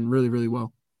situation really, really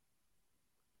well.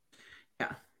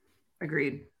 Yeah,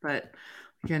 agreed. But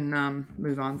we can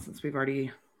move on since we've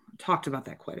already talked about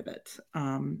that quite a bit.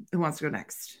 Who wants to go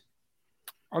next?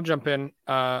 I'll jump in.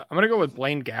 I'm going to go with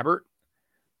Blaine Gabbert.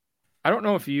 I don't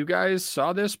know if you guys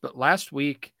saw this, but last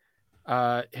week,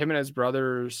 him and his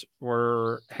brothers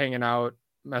were hanging out,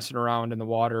 messing around in the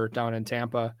water down in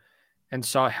Tampa, and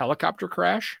saw a helicopter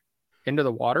crash into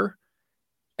the water.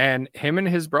 And him and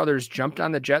his brothers jumped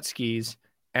on the jet skis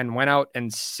and went out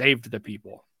and saved the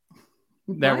people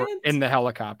that were in the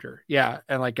helicopter. Yeah.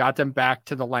 And like got them back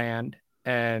to the land,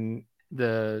 and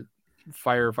the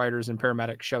firefighters and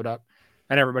paramedics showed up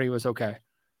and everybody was okay.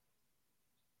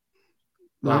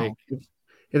 Like,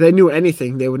 if they knew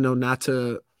anything, they would know not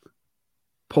to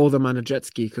pull them on a jet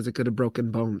ski because it could have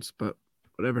broken bones, but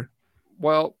whatever.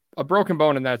 Well, a broken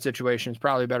bone in that situation is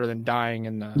probably better than dying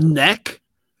in the neck,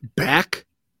 back.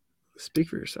 Speak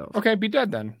for yourself. Okay, be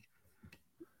dead then.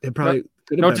 It probably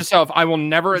note to self: I will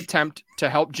never attempt to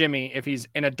help Jimmy if he's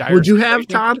in a dire. Would you have,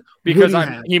 Todd? Because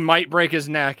he might break his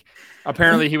neck.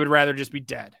 Apparently, he would rather just be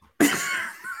dead.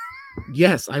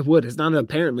 Yes, I would. It's not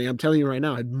apparently. I'm telling you right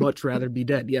now, I'd much rather be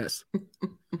dead. Yes.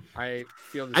 I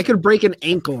feel I could break an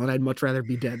ankle and I'd much rather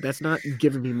be dead. That's not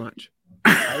giving me much.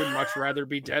 I would much rather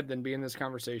be dead than be in this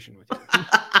conversation with you.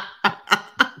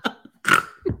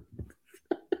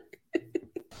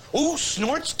 Oh,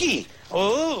 Snortsky.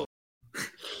 Oh.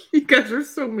 You guys are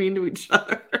so mean to each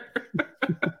other.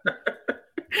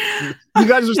 You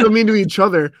guys are so mean to each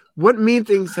other. What mean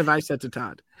things have I said to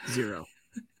Todd? 0.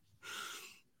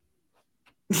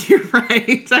 You're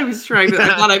right. I was trying to.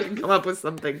 I thought I could come up with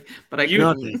something, but I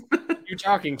couldn't. You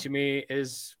talking to me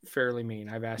is fairly mean.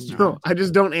 I've asked you. No, I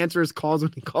just don't answer his calls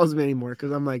when he calls me anymore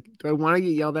because I'm like, do I want to get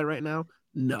yelled at right now?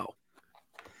 No.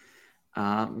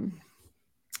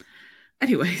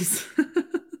 Anyways,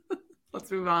 let's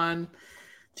move on.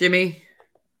 Jimmy.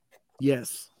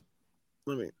 Yes.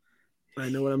 I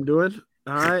know what I'm doing.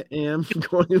 I am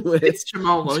going with it's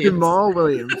Jamal Williams. Jamal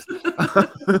Williams.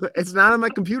 It's not on my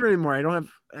computer anymore. I don't have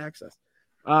access.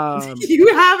 You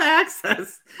have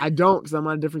access. I don't, because I'm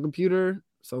on a different computer.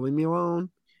 So leave me alone.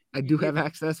 I do have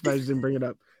access, but I just didn't bring it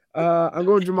up. I'm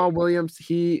going Jamal Williams.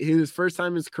 His first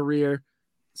time in his career,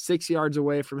 6 yards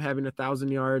away from having 1,000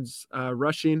 yards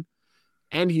rushing,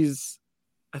 and he's,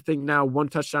 I think, now 1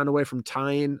 touchdown away from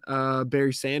tying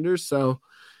Barry Sanders. So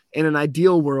in an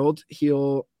ideal world,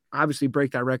 he'll obviously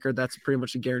break that record. That's pretty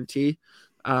much a guarantee.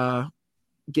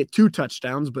 Get 2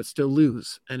 touchdowns, but still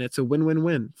lose. And it's a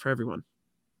win-win-win for everyone.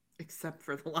 Except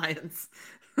for the Lions.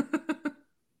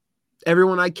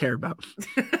 Everyone I care about.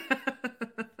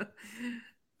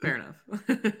 Fair enough.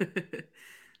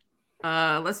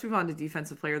 Let's move on to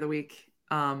Defensive Player of the Week.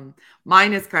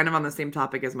 Mine is kind of on the same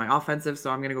topic as my offensive, so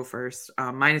I'm going to go first.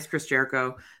 Mine is Chris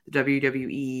Jericho, the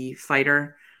WWE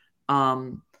fighter.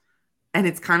 And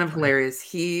it's kind of hilarious.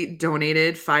 He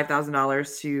donated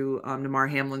 $5,000 to Namar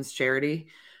Hamlin's charity,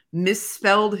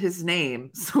 misspelled his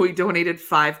name, so he donated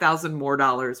 $5,000 more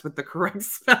with the correct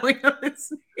spelling of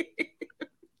his name.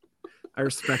 I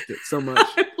respect it so much.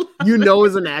 You know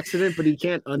it's an accident, but he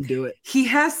can't undo it. He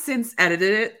has since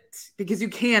edited it because you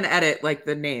can edit like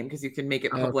the name because you can make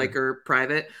it public or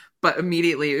private. But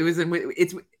immediately it was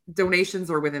it's donations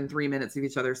are within 3 minutes of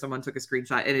each other. Someone took a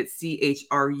screenshot and it's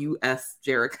CHRUS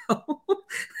Jericho.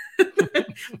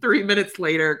 3 minutes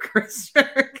later, Chris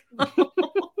Jericho.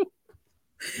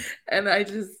 And I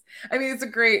mean,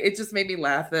 it just made me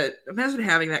laugh that imagine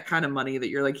having that kind of money that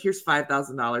you're like, here's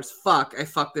 $5,000. Fuck, I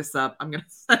fucked this up. I'm going to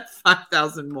send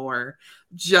 5,000 more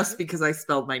just because I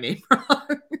spelled my name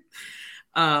wrong.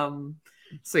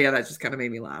 So yeah, that just kind of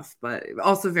made me laugh, but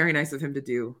also very nice of him to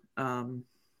do.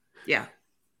 Yeah.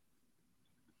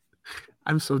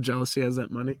 I'm so jealous he has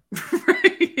that money.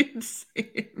 Right.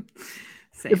 Same.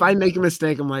 If I make a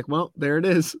mistake, I'm like, well, there it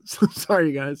is. So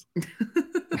sorry, guys.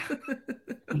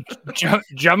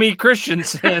 Jummy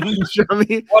Christensen.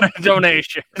 Jummy. What a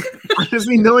donation.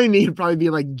 Honestly, knowing me, it'd probably be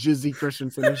like Jizzy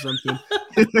Christensen or something.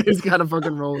 He's got to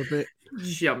fucking roll with it.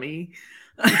 Jummy.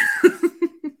 I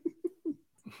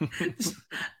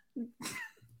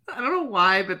don't know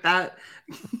why, but that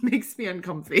makes me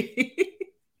uncomfy.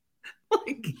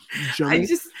 Like, Jummy?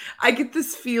 I get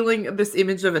this feeling, this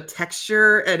image of a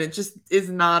texture, and it just is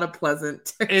not a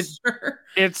pleasant texture.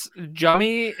 It's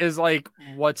Jummy is like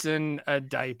what's in a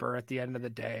diaper at the end of the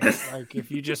day. Like if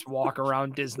you just walk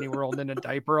around Disney World in a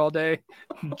diaper all day,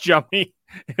 Jummy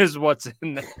is what's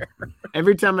in there.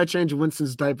 Every time I change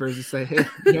Winston's diapers, I say, hey,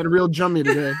 you had a real Jummy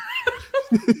today.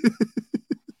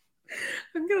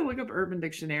 I'm going to look up Urban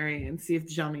Dictionary and see if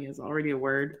Jummy is already a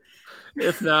word.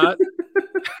 If not,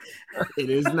 it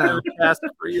is now. Ask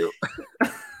for you.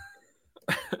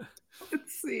 Let's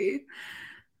see.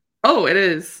 Oh, it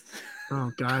is.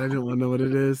 Oh, God, I didn't want to know what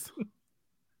it is.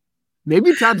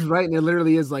 Maybe Todd's right, and it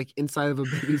literally is like inside of a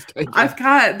baby's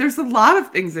diaper. There's a lot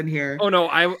of things in here. Oh, no,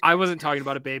 I wasn't talking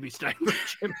about a baby's diaper,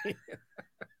 Jimmy.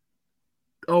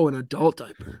 Oh, an adult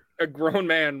diaper. A grown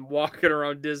man walking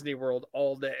around Disney World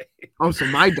all day. Oh, so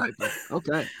my diaper.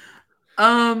 Okay.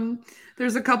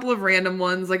 There's a couple of random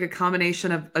ones, like a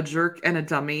combination of a jerk and a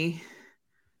dummy.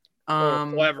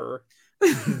 Clever.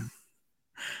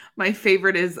 My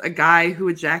favorite is a guy who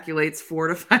ejaculates 4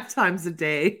 to 5 times a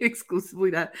day,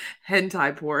 exclusively to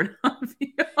hentai porn on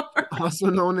VR. Also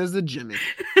known as the Jimmy.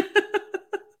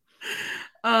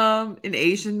 An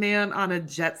Asian man on a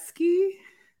jet ski.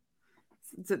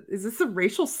 Is this a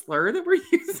racial slur that we're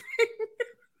using?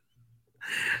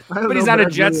 But he's on a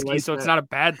jet ski, so it's not a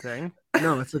bad thing.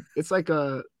 No, it's like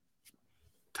a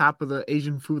top of the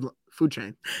Asian food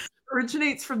chain.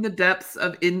 Originates from the depths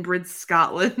of inbred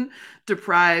Scotland,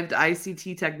 deprived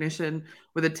ICT technician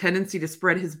with a tendency to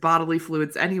spread his bodily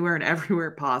fluids anywhere and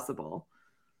everywhere possible.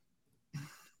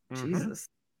 Mm-hmm. Jesus.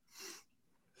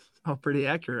 Oh, pretty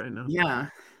accurate, I know. Yeah.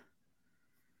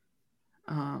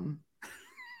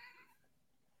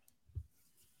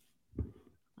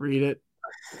 Read it.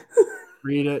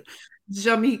 Read it.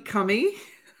 Jummy Cummy.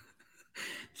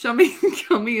 Jummy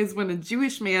Cummy is when a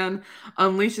Jewish man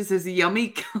unleashes his yummy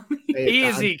cummy.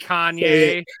 Easy,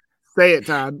 Kanye. Say it,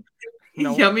 Todd.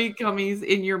 No. Yummy cummies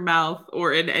in your mouth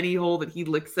or in any hole that he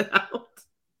licks it out.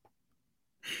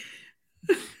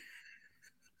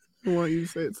 I want you to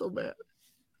say it so bad.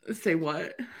 Say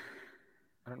what?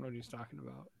 I don't know what he's talking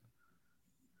about.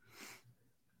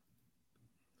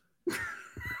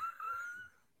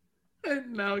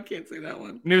 No, I can't say that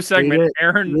one. New segment.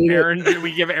 Aaron,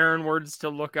 we give Aaron words to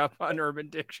look up on Urban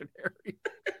Dictionary.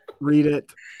 Read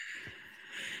it.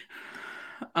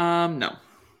 No.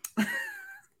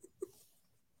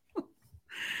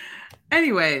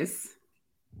 Anyways.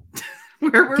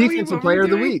 Where were we? Defensive player of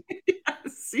the week.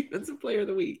 Yes, defensive player of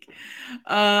the week.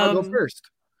 I'll go first.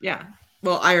 Yeah.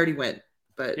 Well, I already went,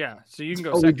 but yeah, so you can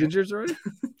go second. We did yours already?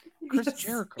 Chris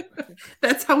Jericho.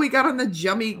 That's how we got on the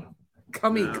Jummy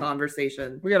Cummy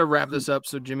conversation. We got to wrap this up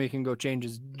so Jimmy can go change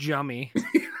his Jummy.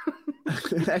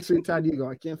 Actually, Todd, you go.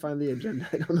 I can't find the agenda.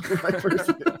 I don't know who my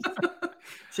person is.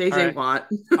 JJ right. Watt.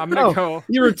 I'm gonna go.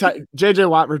 You retired. JJ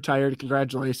Watt retired.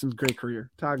 Congratulations, great career.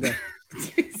 Todd, go.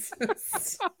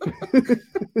 Jesus.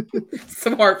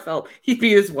 Some heartfelt. He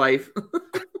beat his wife.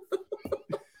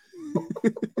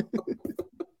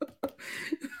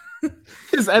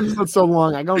 This episode's so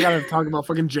long. I don't gotta talk about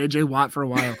fucking JJ Watt for a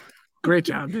while. Great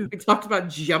job, dude. We talked about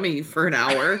Jummy for an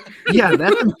hour. Yeah,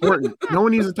 that's important. No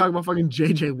one needs to talk about fucking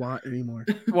JJ Watt anymore.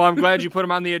 Well, I'm glad you put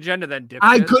him on the agenda then, dipshit.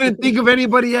 I couldn't think of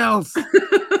anybody else.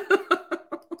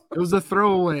 It was a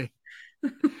throwaway.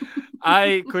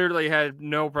 I clearly had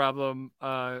no problem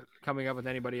coming up with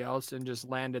anybody else and just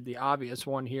landed the obvious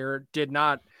one here. Did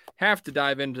not have to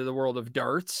dive into the world of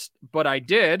darts, but I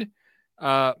did.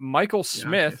 Michael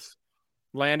Smith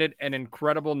landed an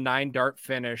incredible 9-dart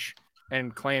finish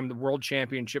and claimed the world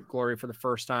championship glory for the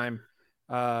first time,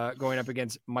 going up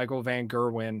against Michael Van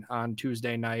Gerwen on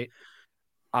Tuesday night.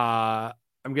 I'm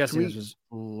guessing this was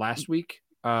last week.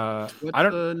 What's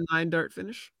the 9-dart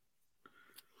finish?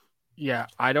 Yeah,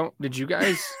 I don't. Did you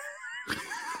guys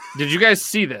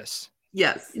see this?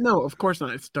 Yes. No, of course not.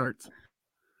 It starts.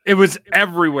 It was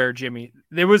everywhere, Jimmy.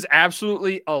 It was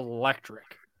absolutely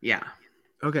electric. Yeah.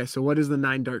 Okay, so what is the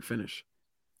 9-dart finish?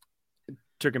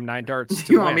 Took him 9 darts.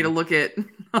 You want me to look it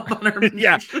up on Urban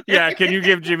Dictionary? Yeah. Can you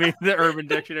give Jimmy the Urban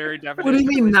Dictionary definition? What do you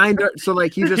mean 9 darts? So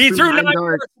like he threw 9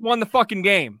 darts, won the fucking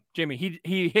game, Jimmy.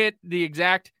 He hit the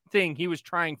exact thing he was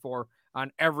trying for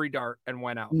on every dart and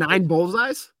went out. 9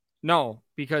 bullseyes? No,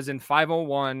 because in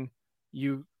 501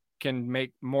 you can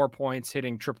make more points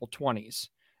hitting triple 20s,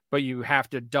 but you have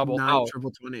to double 9 out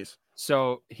triple 20s.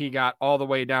 So he got all the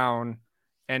way down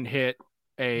and hit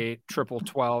a triple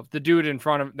 12. The dude in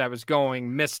front of that was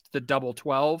going missed the double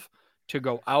 12 to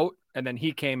go out, and then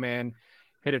he came in,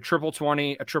 hit a triple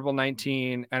 20, a triple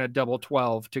 19, and a double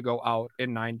 12 to go out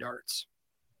in 9 darts.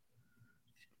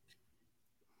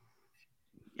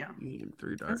 Yeah,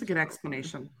 3 darts. that's a good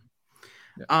explanation.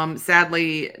 Yeah.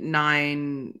 Sadly,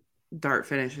 9 dart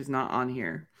finish is not on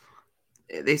here.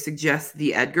 They suggest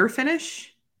the Edgar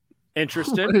finish.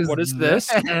 Interested? What is this?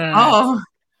 Oh,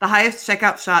 the highest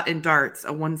checkout shot in darts,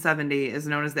 a 170, is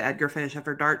known as the Edgar finish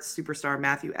after darts superstar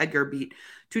Matthew Edgar beat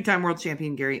 2-time world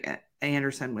champion Gary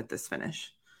Anderson with this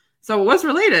finish. So it was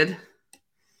related.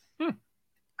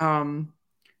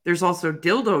 There's also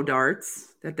dildo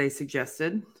darts that they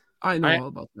suggested. I know all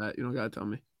about that. You don't gotta tell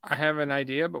me. I have an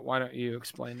idea, but why don't you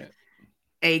explain it?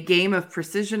 A game of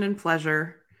precision and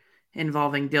pleasure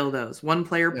involving dildos. One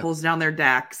player pulls down their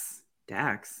Dax.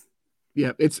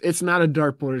 Yeah, it's not a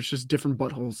dartboard. It's just different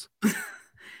buttholes.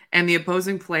 And the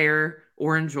opposing player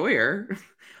or enjoyer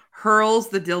hurls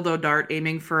the dildo dart,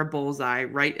 aiming for a bullseye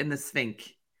right in the sphinx.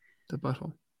 The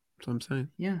butthole. That's what I'm saying.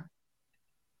 Yeah.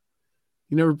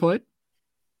 You never played?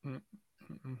 Mm-mm.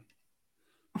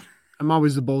 I'm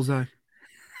always the bullseye.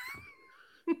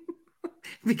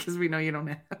 Because we know you don't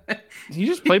have it. You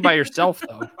just play by yourself,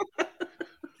 though.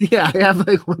 Yeah, I have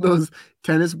like one of those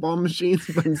tennis ball machines,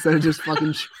 but instead of just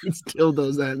fucking shoots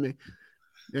dildos at me.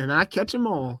 And I catch them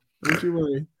all. Don't you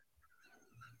worry.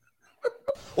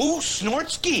 Oh,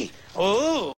 Snortsky.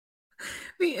 Oh.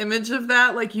 The image of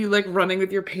that, like you like running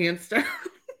with your pants down.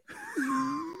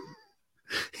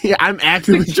 Yeah, I'm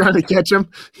actively trying to catch them.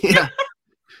 Yeah.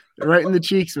 Right in the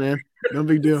cheeks, man. No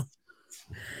big deal.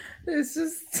 It's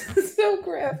just so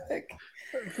graphic.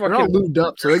 They're all lubed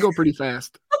up, so they go pretty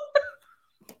fast.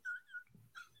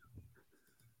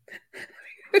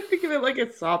 Think of it like a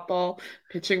softball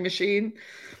pitching machine.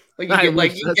 Like you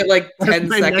get 10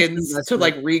 seconds to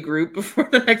like regroup before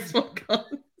the next one comes.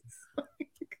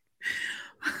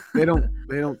 They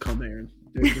don't come, Aaron.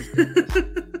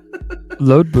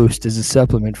 Load Boost is a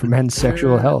supplement for men's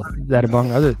sexual health that,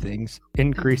 among other things,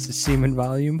 increases semen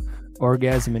volume,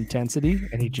 orgasm intensity,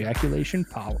 and ejaculation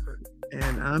power.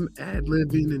 And I'm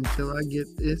ad-libbing until I get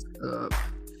this up.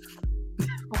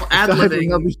 Well,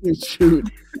 ad-libbing. Shoot.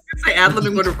 Say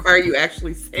ad-libbing would require you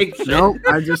actually saying shit. Nope,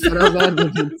 I just said I was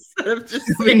ad-libbing. Instead of just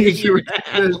saying you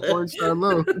porn star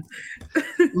low.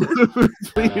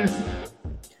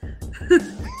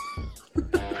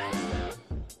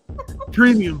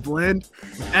 Premium blend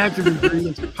with active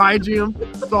ingredients of pygium,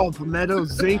 salt, palmetto,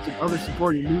 zinc, and other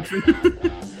supporting nutrients.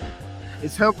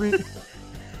 It's helping.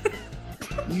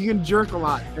 You can jerk a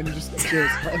lot and just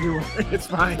everywhere. It's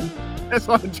fine. That's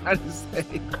what I'm trying to say.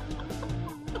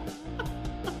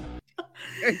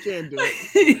 I can't do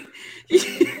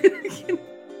it.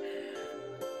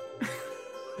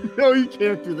 No, you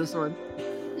can't do this one.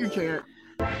 You can't.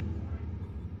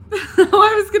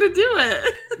 I was gonna do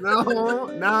it. No,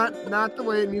 not the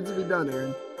way it needs to be done,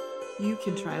 Aaron. You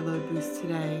can try Load Boost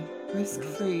today,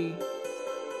 risk-free,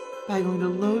 by going to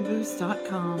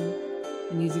loadboost.com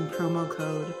and using promo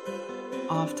code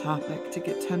OFFTOPIC to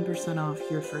get 10% off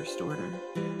your first order.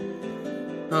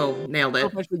 Oh, nailed it. I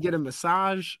don't actually get a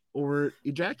massage or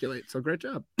ejaculate, so great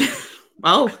job.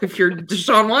 Well, if you're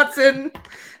Deshaun Watson,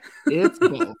 it's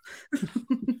both.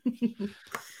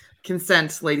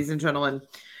 Consent, ladies and gentlemen.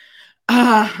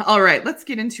 All right, let's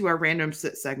get into our random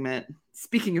sit segment.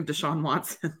 Speaking of Deshaun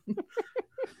Watson,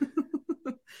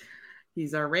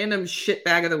 he's our random shit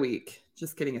bag of the week.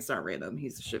 Just kidding, it's not random.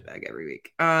 He's a shit bag every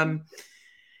week. Todd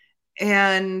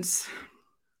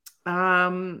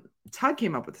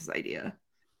came up with this idea,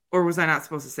 or was I not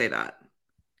supposed to say that?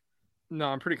 No,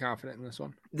 I'm pretty confident in this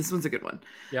one. This one's a good one.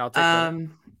 Yeah, I'll take that.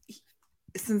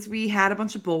 Since we had a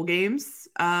bunch of bowl games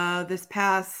this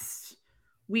past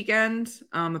weekend,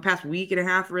 the past week and a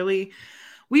half, really,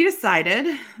 we decided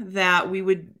that we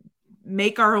would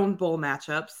make our own bowl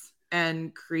matchups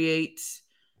and create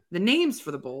the names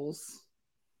for the bowls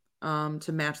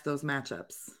to match those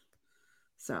matchups.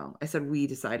 So I said we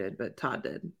decided, but Todd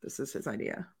did. This is his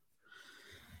idea.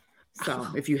 So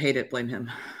if you hate it, blame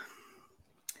him.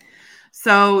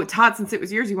 So Todd, since it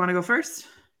was yours, you want to go first?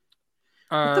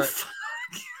 What the fuck?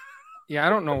 Yeah, I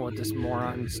don't know what this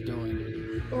moron's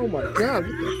doing. Oh my god.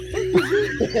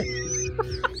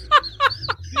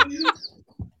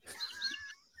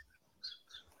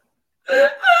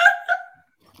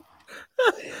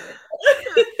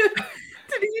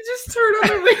 Did he just turn on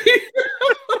the radio?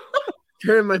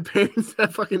 Turning my parents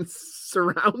that fucking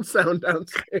surround sound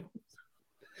downstairs.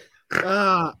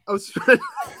 I was trying.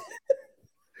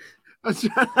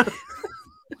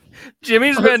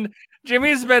 Jimmy's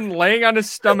been laying on his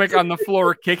stomach on the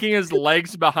floor, kicking his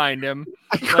legs behind him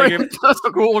like a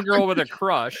schoolgirl with a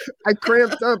crush. I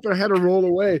cramped up and I had to roll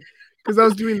away because I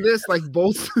was doing this like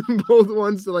both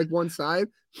ones to like one side.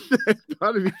 I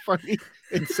thought it'd be funny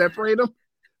and separate them.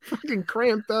 Fucking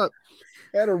cramped up.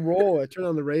 I had to roll. I turned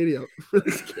on the radio. It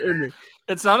really scared me.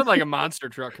 It sounded like a monster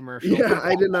truck commercial. Yeah,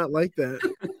 I did not like that.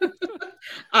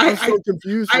 I was so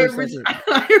confused. I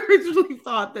originally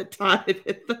thought that Todd had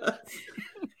hit the.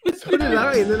 So did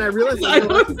I, and then I realized. Yeah.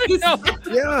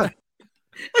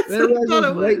 Then I realized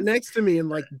it was right next to me in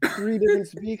like 3 different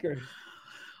speakers.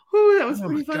 Ooh, that was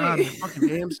pretty funny. God, the fucking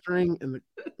hamstring and the.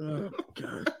 Oh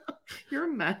god. You're a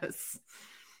mess.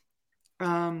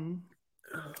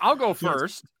 I'll go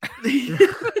first.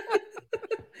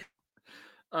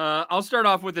 I'll start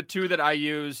off with the two that I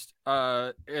used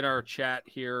in our chat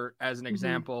here as an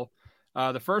example.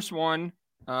 The first one,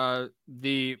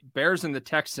 the Bears and the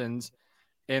Texans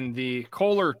in the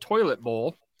Kohler Toilet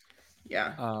Bowl.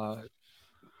 Yeah.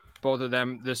 Both of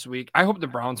them this week. I hope the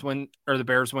Browns win or the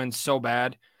Bears win so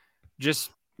bad.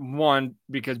 Just one,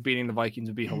 because beating the Vikings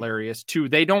would be hilarious. Two,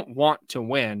 they don't want to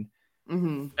win.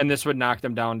 And this would knock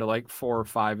them down to like 4 or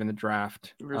 5 in the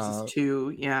draft. Versus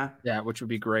 2, yeah. Yeah, which would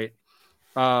be great.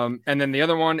 And then the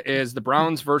other one is the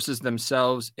Browns versus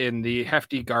themselves in the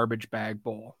Hefty Garbage Bag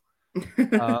Bowl.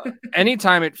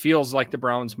 Anytime it feels like the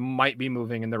Browns might be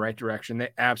moving in the right direction, they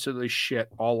absolutely shit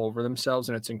all over themselves,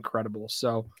 and it's incredible.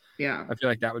 So yeah, I feel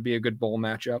like that would be a good bowl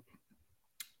matchup.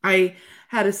 I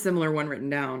had a similar one written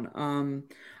down.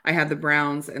 I had the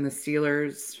Browns and the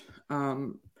Steelers.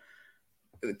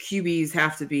 QBs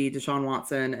have to be Deshaun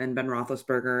Watson and Ben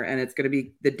Roethlisberger, and it's going to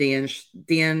be the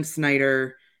Dan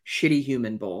Snyder Shitty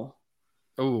Human Bowl.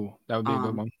 Oh, that would be a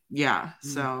good one. Yeah,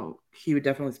 so he would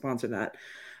definitely sponsor that.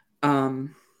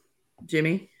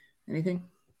 Jimmy, anything?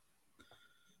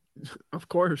 Of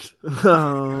course.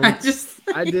 I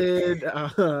did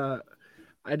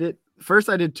first.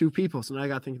 I did 2 people, so now I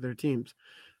got to think of their teams.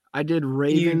 I did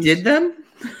Ravens. You did them?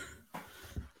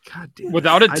 God damn.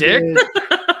 Without a dick?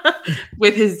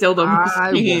 With his dildo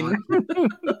machine.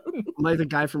 Like the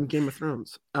guy from Game of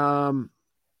Thrones.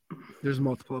 There's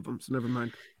multiple of them, so never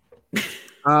mind.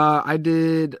 I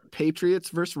did Patriots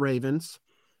versus Ravens,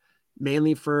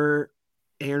 mainly for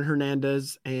Aaron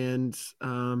Hernandez and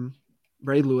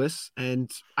Ray Lewis,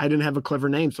 and I didn't have a clever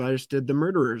name, so I just did the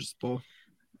Murderers Bowl.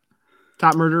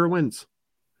 Top murderer wins.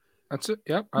 That's it.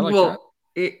 Yep, I like that.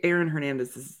 Aaron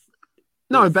Hernandez is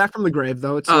no, back from the grave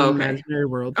though. It's an imaginary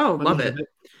world. Oh, love it.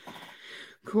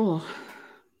 Cool.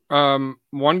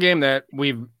 One game that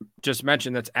we've just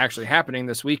mentioned that's actually happening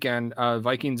this weekend,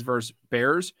 Vikings versus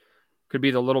Bears, could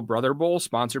be the Little Brother Bowl,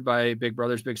 sponsored by Big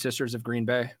Brothers Big Sisters of Green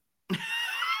Bay.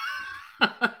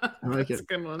 I like it. A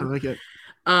good one. I like it.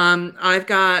 I've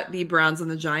got the Browns and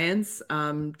the Giants,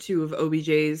 2 of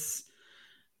OBJ's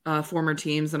former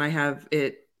teams, and I have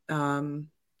it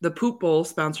the Poop Bowl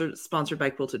sponsored by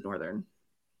Quilted Northern.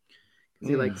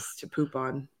 He likes to poop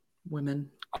on women.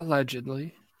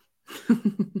 Allegedly.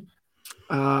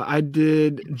 I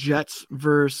did Jets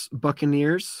versus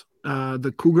Buccaneers,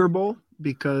 the Cougar Bowl,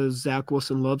 because Zach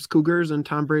Wilson loves Cougars and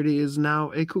Tom Brady is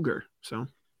now a Cougar. So,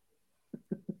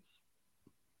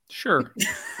 sure.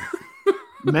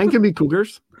 Men can be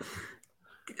Cougars.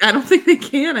 I don't think they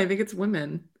can. I think it's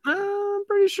women. I'm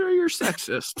pretty sure you're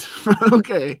sexist.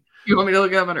 Okay. You want me to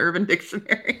look it up on Urban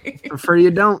Dictionary? Prefer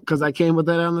you don't, because I came with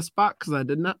that on the spot because I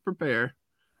did not prepare.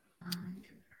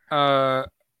 I'm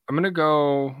gonna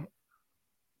go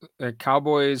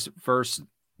Cowboys versus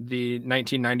the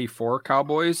 1994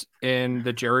 Cowboys in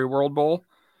the Jerry World Bowl,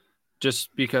 just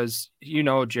because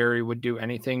Jerry would do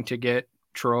anything to get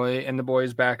Troy and the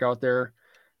boys back out there,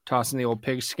 tossing the old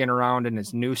pigskin around in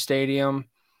his new stadium.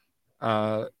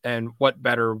 And what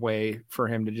better way for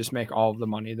him to just make all of the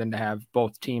money than to have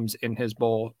both teams in his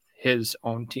bowl, his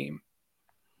own team.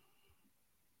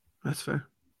 That's fair.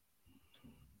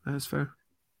 That's fair.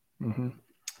 Mm-hmm.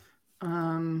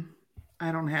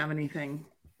 I don't have anything.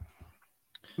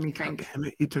 Let me think. God damn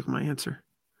it, you took my answer.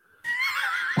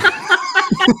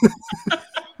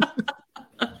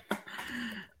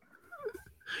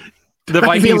 The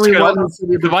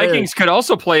Vikings could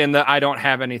also play in the I don't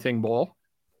have anything bowl.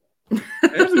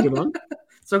 There's a good one.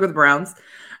 So go the Browns.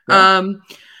 Yeah.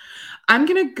 I'm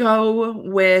gonna go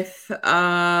with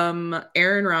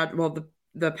Aaron Rodgers. Well,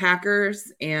 the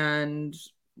Packers, and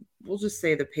we'll just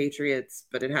say the Patriots,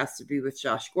 but it has to be with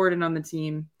Josh Gordon on the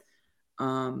team,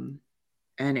 and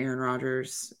Aaron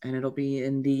Rodgers, and it'll be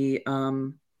in the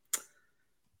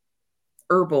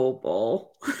Herbal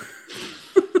Bowl.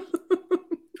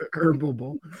 The Herbal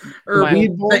Bowl.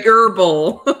 The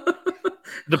Herbal.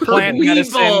 The plant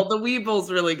medicine. The Weed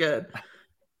Bowl's really good.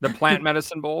 The plant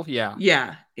medicine bowl. Yeah.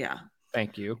 Yeah.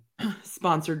 Thank you.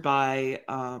 Sponsored by,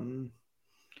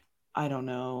 I don't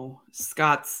know,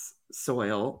 Scott's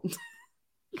Soil.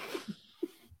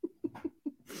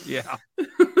 Yeah.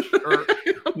 Sure.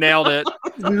 Nailed it.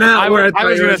 I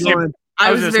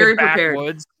was very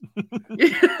prepared.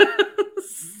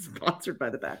 Sponsored by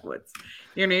the Backwoods.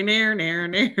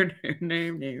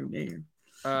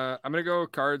 I'm gonna go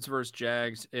Cards versus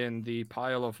Jags in the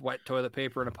pile of wet toilet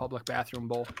paper in a public bathroom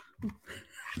bowl.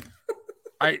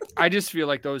 I just feel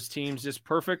like those teams just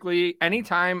perfectly.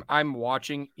 Anytime I'm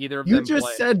watching either of them, you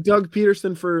just said Doug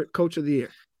Peterson for Coach of the Year.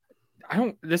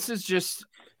 This is just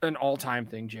an all-time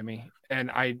thing, Jimmy. And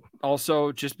I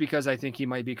also, just because I think he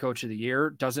might be Coach of the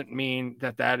Year doesn't mean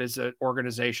that is an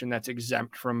organization that's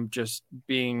exempt from just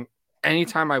being.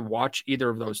 Anytime I watch either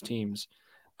of those teams,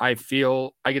 I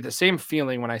get the same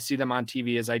feeling when I see them on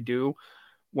TV as I do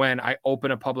when I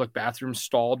open a public bathroom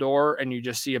stall door and you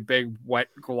just see a big wet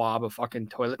glob of fucking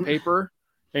toilet paper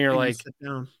and you're like,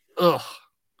 ugh,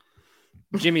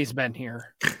 Jimmy's been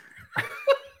here.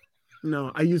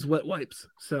 No, I use wet wipes,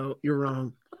 so you're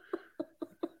wrong.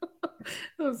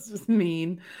 That was just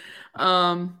mean.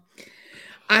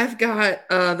 I've got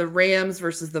the Rams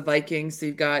versus the Vikings. So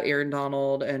you've got Aaron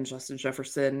Donald and Justin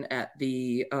Jefferson at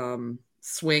the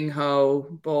Swing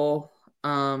Ho Bowl,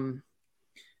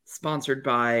 sponsored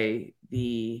by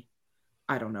the,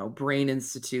 I don't know, Brain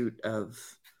Institute of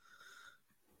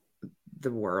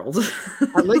the world.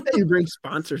 I like that you bring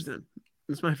sponsors in.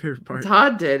 That's my favorite part.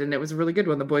 Todd did, and it was a really good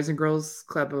one. The Boys and Girls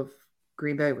Club of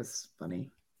Green Bay was funny.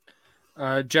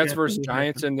 Jets versus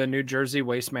Giants in the New Jersey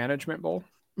Waste Management Bowl.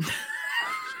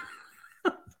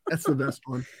 That's the best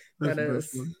one. That's that the is.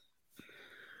 best one.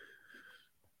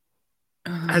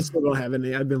 I still don't have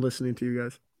any. I've been listening to you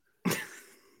guys.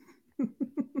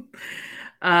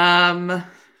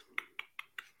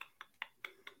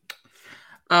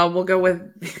 We'll go with.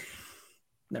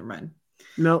 Never mind.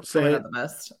 No, say it. The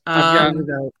best.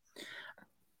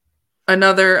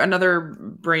 Another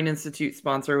Brain Institute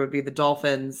sponsor would be the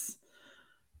Dolphins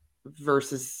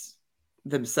versus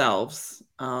themselves.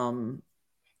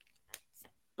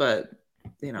 But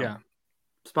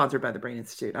sponsored by the Brain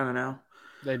Institute. I don't know.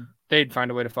 They'd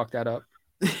find a way to fuck that up.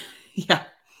 Yeah.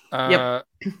 The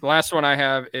last one I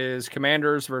have is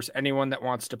Commanders versus anyone that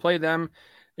wants to play them.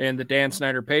 And the Dan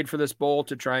Snyder paid for this bowl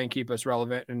to try and keep us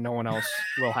relevant, and no one else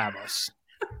will have us.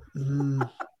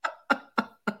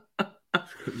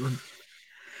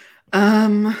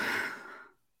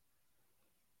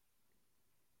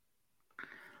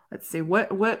 Let's see. What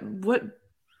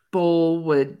bowl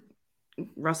would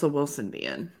Russell Wilson be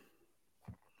in?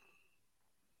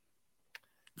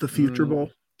 The Future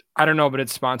Bowl. I don't know, but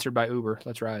it's sponsored by Uber.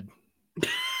 Let's ride.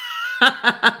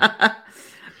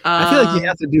 I feel like you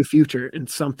have to do Future in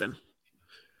something.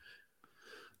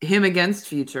 Him against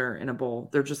Future in a bowl.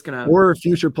 They're just gonna. Or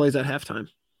Future plays at halftime.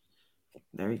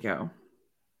 There you go.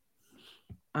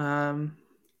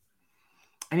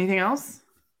 Anything else?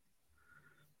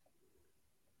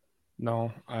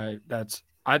 No,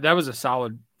 that was a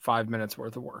solid 5 minutes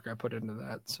worth of work I put into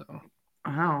that. So.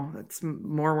 Wow, that's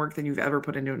more work than you've ever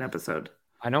put into an episode.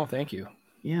 I know. Thank you.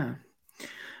 Yeah.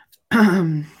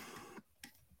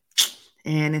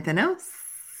 Anything else?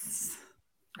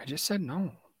 I just said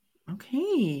no.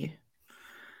 Okay.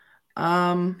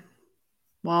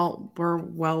 Well, we're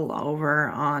well over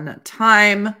on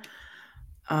time.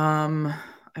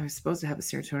 I was supposed to have a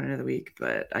serotonin of the week,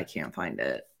 but I can't find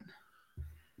it.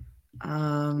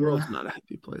 The world's not a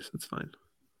happy place. It's fine.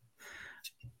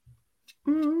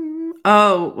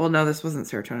 Oh, well, no, this wasn't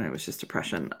serotonin. It was just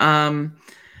depression.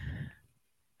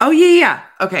 Oh, yeah.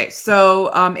 Okay, so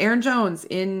Aaron Jones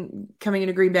coming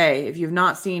into Green Bay. If you've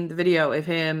not seen the video of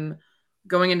him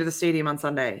going into the stadium on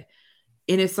Sunday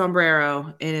in his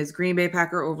sombrero, in his Green Bay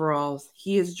Packer overalls,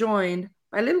 he is joined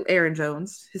by little Aaron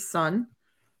Jones, his son.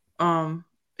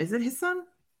 Is it his son?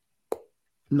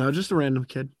 No, just a random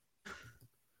kid.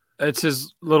 It's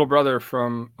his little brother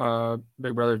from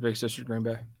Big Brothers Big Sisters Green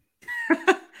Bay.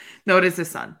 No, it is his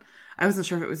son. I wasn't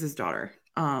sure if it was his daughter.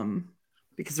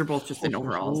 Because they're both just in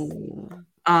overalls.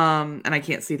 And I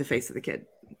can't see the face of the kid.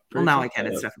 Well, now I can.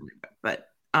 It's definitely, but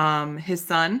his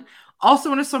son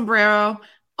also in a sombrero,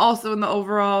 also in the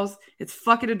overalls. It's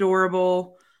fucking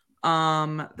adorable.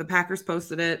 The Packers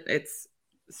posted it. It's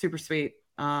super sweet.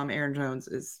 Aaron Jones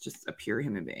is just a pure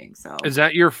human being. So, is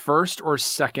that your first or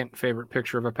second favorite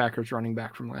picture of a Packers running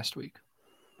back from last week?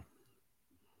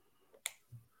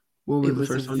 What was it the was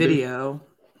first a one? video.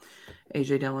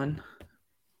 AJ Dillon.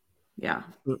 Yeah.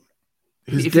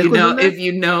 If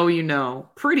you know, you know.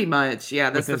 Pretty much.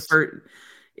 Yeah, that's the first.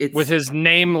 It's with his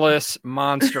nameless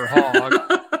monster hog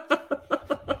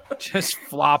just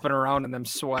flopping around in them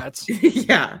sweats.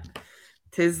 Yeah.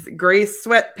 Tis gray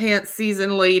sweatpants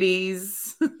season,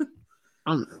 ladies.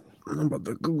 I'm about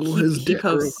to Google his dick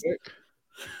real quick.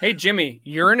 Hey, Jimmy,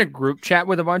 you're in a group chat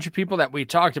with a bunch of people that we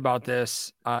talked about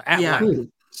this at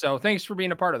length. So thanks for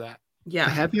being a part of that. Yeah.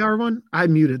 The happy hour one? I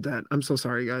muted that. I'm so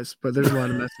sorry, guys, but there's a lot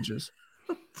of messages.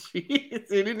 Jeez,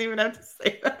 you didn't even have to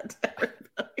say that to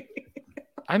everybody.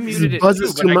 I muted it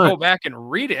too, but I go back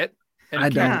and read it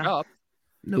and catch up.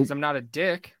 Nope. I'm not a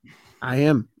dick. I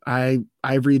am. I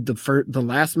read the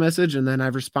last message and then I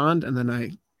respond and then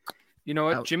I. You know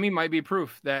what? Jimmy might be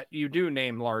proof that you do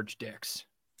name large dicks.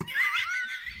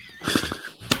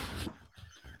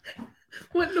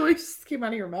 What noise came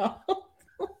out of your mouth?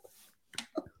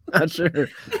 Not sure.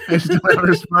 I just don't have a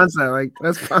response.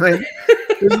 That's fine.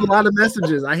 There's a lot of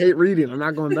messages. I hate reading. I'm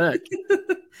not going back.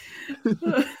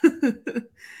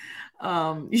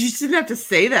 You just didn't have to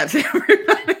say that to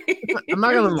everybody. I'm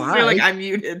not gonna lie. You're like, I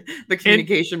muted the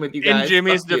communication with you guys. In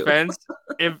Jimmy's defense,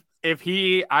 if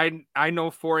he, I know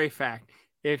for a fact,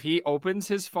 if he opens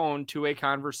his phone to a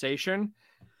conversation,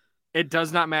 it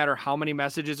does not matter how many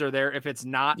messages are there. If it's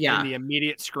not in the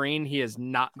immediate screen, he is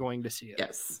not going to see it.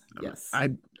 Yes.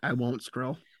 I won't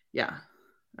scroll. Yeah.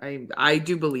 I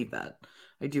do believe that.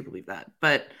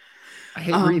 But I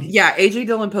hate reading. Yeah, AJ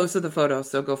Dillon posted the photo,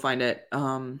 so go find it.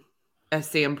 As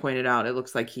Sam pointed out, it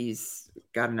looks like he's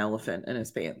got an elephant in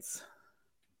his pants.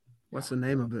 What's the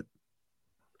name of it?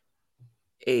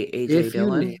 AJ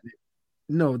Dillon?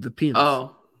 No, the penis.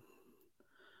 Oh.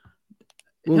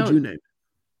 What would you name it?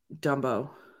 Dumbo.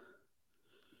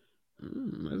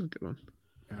 That's a good one.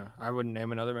 Yeah, I wouldn't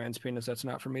name another man's penis. That's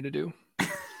not for me to do.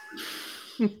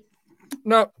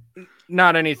 No,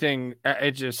 not anything. I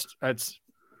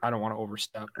don't want to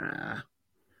overstep.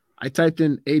 I typed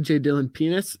in AJ Dillon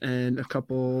penis and a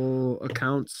couple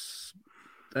accounts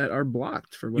that are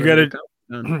blocked for whatever.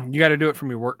 You got to do it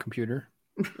from your work computer.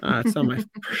 It's on my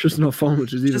personal phone,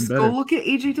 which is even just better. Just go look at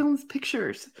AJ Dillon's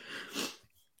pictures.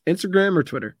 Instagram or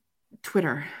Twitter?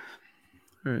 Twitter.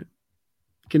 All right.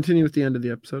 Continue with the end of the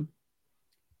episode.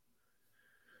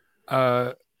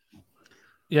 Yeah.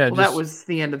 Well, that was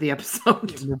the end of the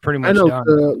episode. We're pretty much I know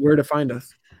done. where to find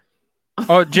us.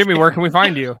 Oh, Jimmy, where can we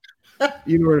find you?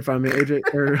 You know where to find me,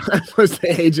 AJ. Or I was supposed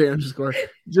to say AJ _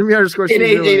 Jimmy _ in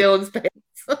AJ Dillon's pants.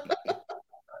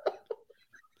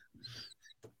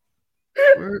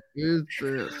 Where is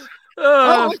this?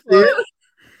 Oh,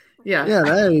 yeah. Yeah,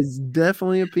 that is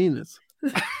definitely a penis.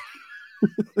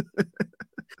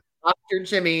 Dr.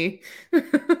 Jimmy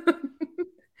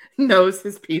knows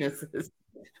his penises.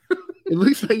 It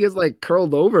looks like it's like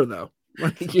curled over though.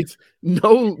 Like it's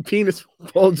no penis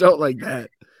folds out like that.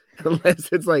 Unless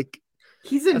it's like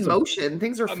he's in motion.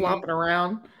 Things are flopping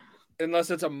around.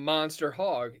 Unless it's a monster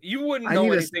hog. You wouldn't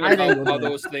know anything about how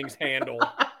those things handle.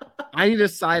 I need a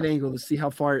side angle to see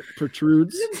how far it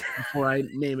protrudes before I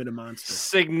name it a monster.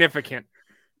 Significant.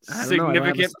 I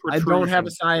don't have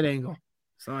a side angle.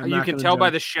 So you can tell by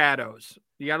the shadows.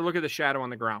 You got to look at the shadow on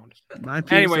the ground.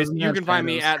 Anyways, you can find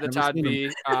me at the Todd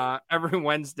B every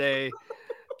Wednesday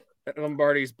at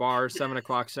Lombardi's Bar,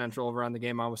 7:00 Central, over on the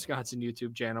Game On Wisconsin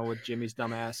YouTube channel with Jimmy's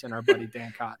dumbass and our buddy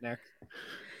Dan Kotnick.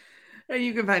 And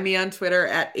you can find me on Twitter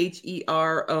at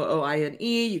HEROOINE.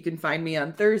 You can find me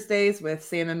on Thursdays with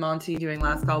Sam and Monty doing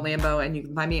Last Call Lambo. And you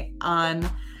can find me on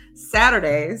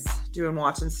Saturdays doing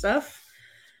watching stuff,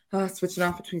 switching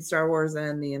off between Star Wars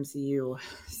and the MCU.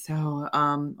 So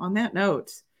on that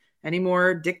note, any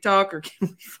more dick talk, or can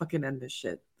we fucking end this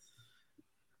shit?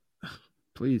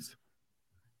 Please.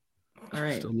 All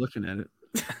right. Still looking at it.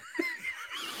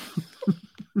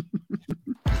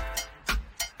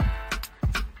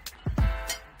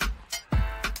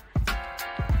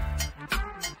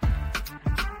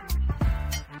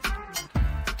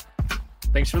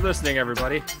 Thanks for listening,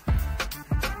 everybody.